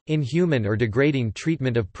cruel, inhuman or degrading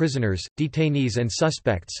treatment of prisoners, detainees and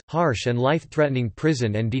suspects, harsh and life-threatening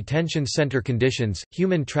prison and detention center conditions,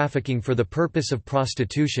 human trafficking for the purpose of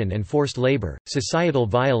prostitution and forced labor, societal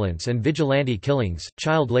violence and vigilante killings,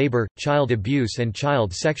 child labor, child abuse and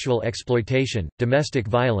child sexual exploitation, domestic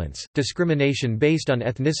violence, discrimination based on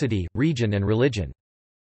ethnicity, region and religion.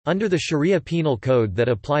 Under the Sharia penal code that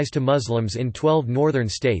applies to Muslims in 12 northern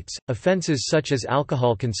states, offences such as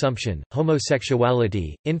alcohol consumption,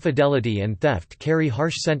 homosexuality, infidelity and theft carry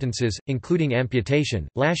harsh sentences, including amputation,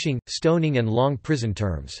 lashing, stoning and long prison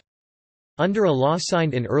terms. Under a law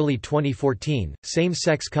signed in early 2014,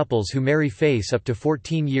 same-sex couples who marry face up to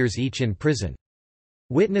 14 years each in prison.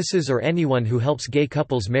 Witnesses or anyone who helps gay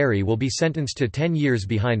couples marry will be sentenced to 10 years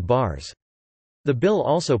behind bars. The bill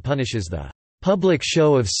also punishes the public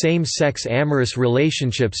show of same-sex amorous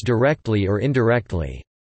relationships directly or indirectly,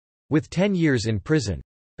 with 10 years in prison.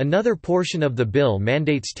 Another portion of the bill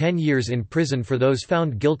mandates 10 years in prison for those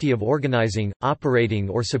found guilty of organizing, operating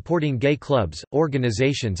or supporting gay clubs,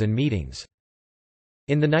 organizations and meetings.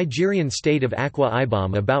 In the Nigerian state of Akwa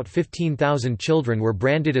Ibom, about 15,000 children were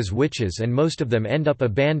branded as witches and most of them end up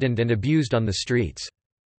abandoned and abused on the streets.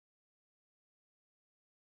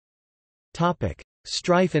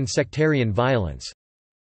 Strife and sectarian violence.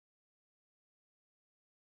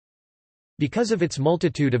 Because of its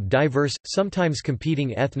multitude of diverse, sometimes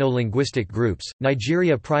competing ethno-linguistic groups,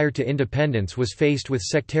 Nigeria prior to independence was faced with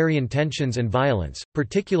sectarian tensions and violence,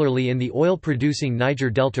 particularly in the oil-producing Niger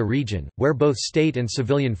Delta region, where both state and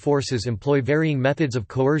civilian forces employ varying methods of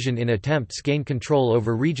coercion in attempts to gain control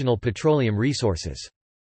over regional petroleum resources.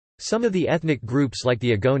 Some of the ethnic groups like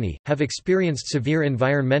the Ogoni, have experienced severe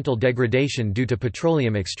environmental degradation due to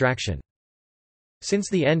petroleum extraction. Since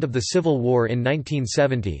the end of the Civil War in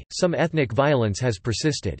 1970, some ethnic violence has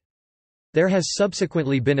persisted. There has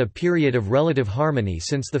subsequently been a period of relative harmony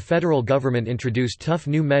since the federal government introduced tough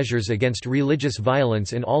new measures against religious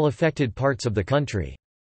violence in all affected parts of the country.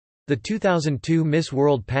 The 2002 Miss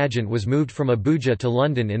World pageant was moved from Abuja to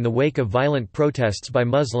London in the wake of violent protests by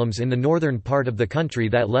Muslims in the northern part of the country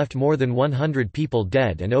that left more than 100 people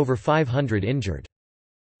dead and over 500 injured.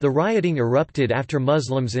 The rioting erupted after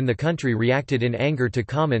Muslims in the country reacted in anger to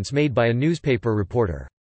comments made by a newspaper reporter.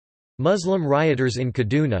 Muslim rioters in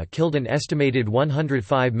Kaduna killed an estimated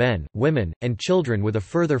 105 men, women, and children with a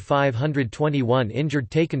further 521 injured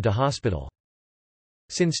taken to hospital.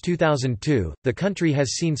 Since 2002, the country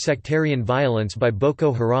has seen sectarian violence by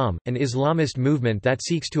Boko Haram, an Islamist movement that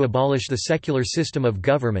seeks to abolish the secular system of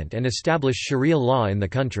government and establish Sharia law in the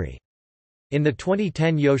country. In the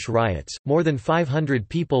 2010 Yosh riots, more than 500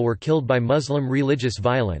 people were killed by Muslim religious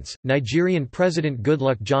violence. Nigerian President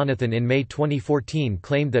Goodluck Jonathan in May 2014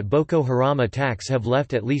 claimed that Boko Haram attacks have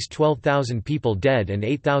left at least 12,000 people dead and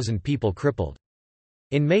 8,000 people crippled.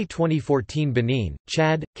 In May 2014, Benin,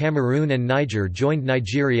 Chad, Cameroon and Niger joined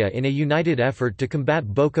Nigeria in a united effort to combat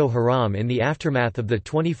Boko Haram in the aftermath of the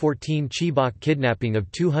 2014 Chibok kidnapping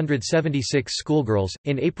of 276 schoolgirls.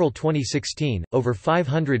 In April 2016, over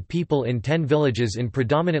 500 people in 10 villages in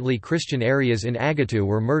predominantly Christian areas in Agatu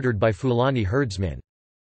were murdered by Fulani herdsmen.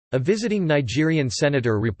 A visiting Nigerian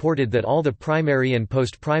senator reported that all the primary and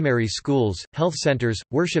post-primary schools, health centers,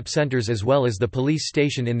 worship centers as well as the police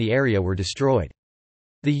station in the area were destroyed.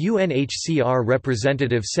 The UNHCR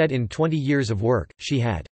representative said in 20 years of work, she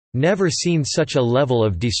had never seen such a level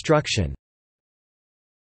of destruction.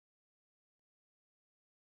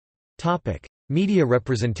 Media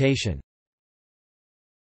representation.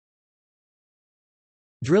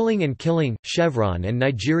 Drilling and Killing, Chevron and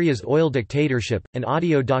Nigeria's Oil Dictatorship, an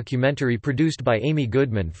audio documentary produced by Amy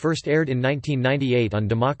Goodman first aired in 1998 on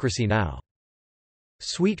Democracy Now!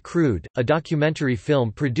 Sweet Crude, a documentary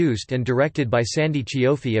film produced and directed by Sandy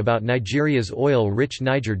Chiofi about Nigeria's oil-rich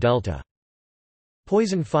Niger Delta.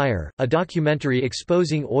 Poison Fire, a documentary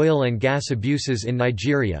exposing oil and gas abuses in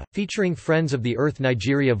Nigeria, featuring Friends of the Earth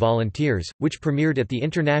Nigeria volunteers, which premiered at the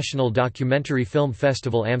International Documentary Film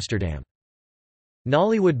Festival Amsterdam.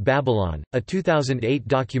 Nollywood Babylon, a 2008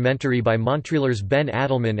 documentary by Montrealers Ben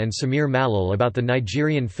Adelman and Samir Malal about the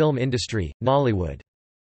Nigerian film industry, Nollywood.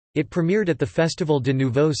 It premiered at the Festival de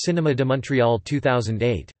Nouveau Cinéma de Montréal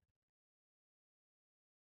 2008.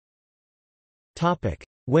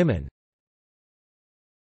 Women.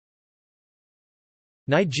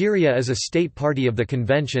 Nigeria is a state party of the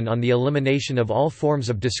Convention on the Elimination of All Forms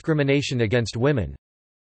of Discrimination Against Women.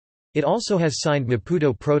 It also has signed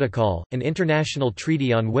Maputo Protocol, an international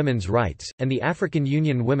treaty on women's rights, and the African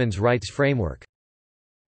Union Women's Rights Framework.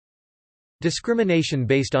 Discrimination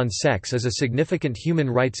based on sex is a significant human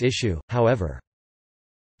rights issue, however.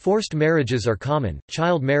 Forced marriages are common.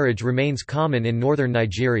 Child marriage remains common in northern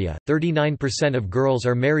Nigeria. 39% of girls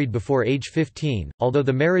are married before age 15, although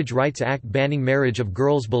the Marriage Rights Act banning marriage of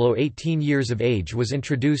girls below 18 years of age was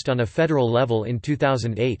introduced on a federal level in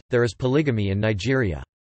 2008. There is polygamy in Nigeria.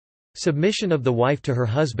 Submission of the wife to her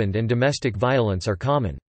husband and domestic violence are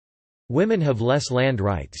common. Women have less land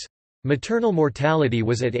rights. Maternal mortality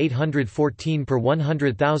was at 814 per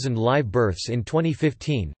 100,000 live births in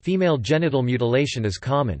 2015. Female genital mutilation is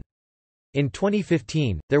common. In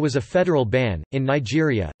 2015, there was a federal ban. In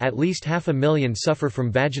Nigeria, at least 500,000 suffer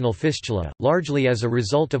from vaginal fistula, largely as a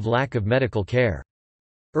result of lack of medical care.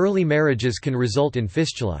 Early marriages can result in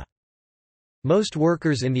fistula. Most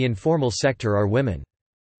workers in the informal sector are women.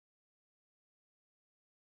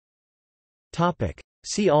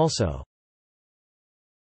 See also: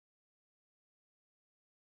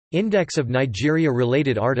 Index of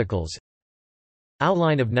Nigeria-related articles,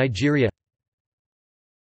 Outline of Nigeria.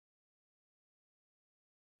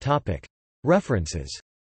 References.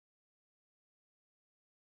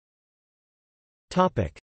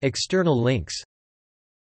 External links.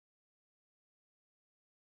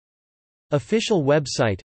 Official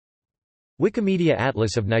website. Wikimedia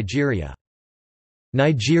Atlas of Nigeria.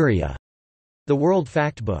 Nigeria. The World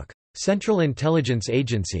Factbook. Central Intelligence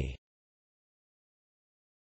Agency.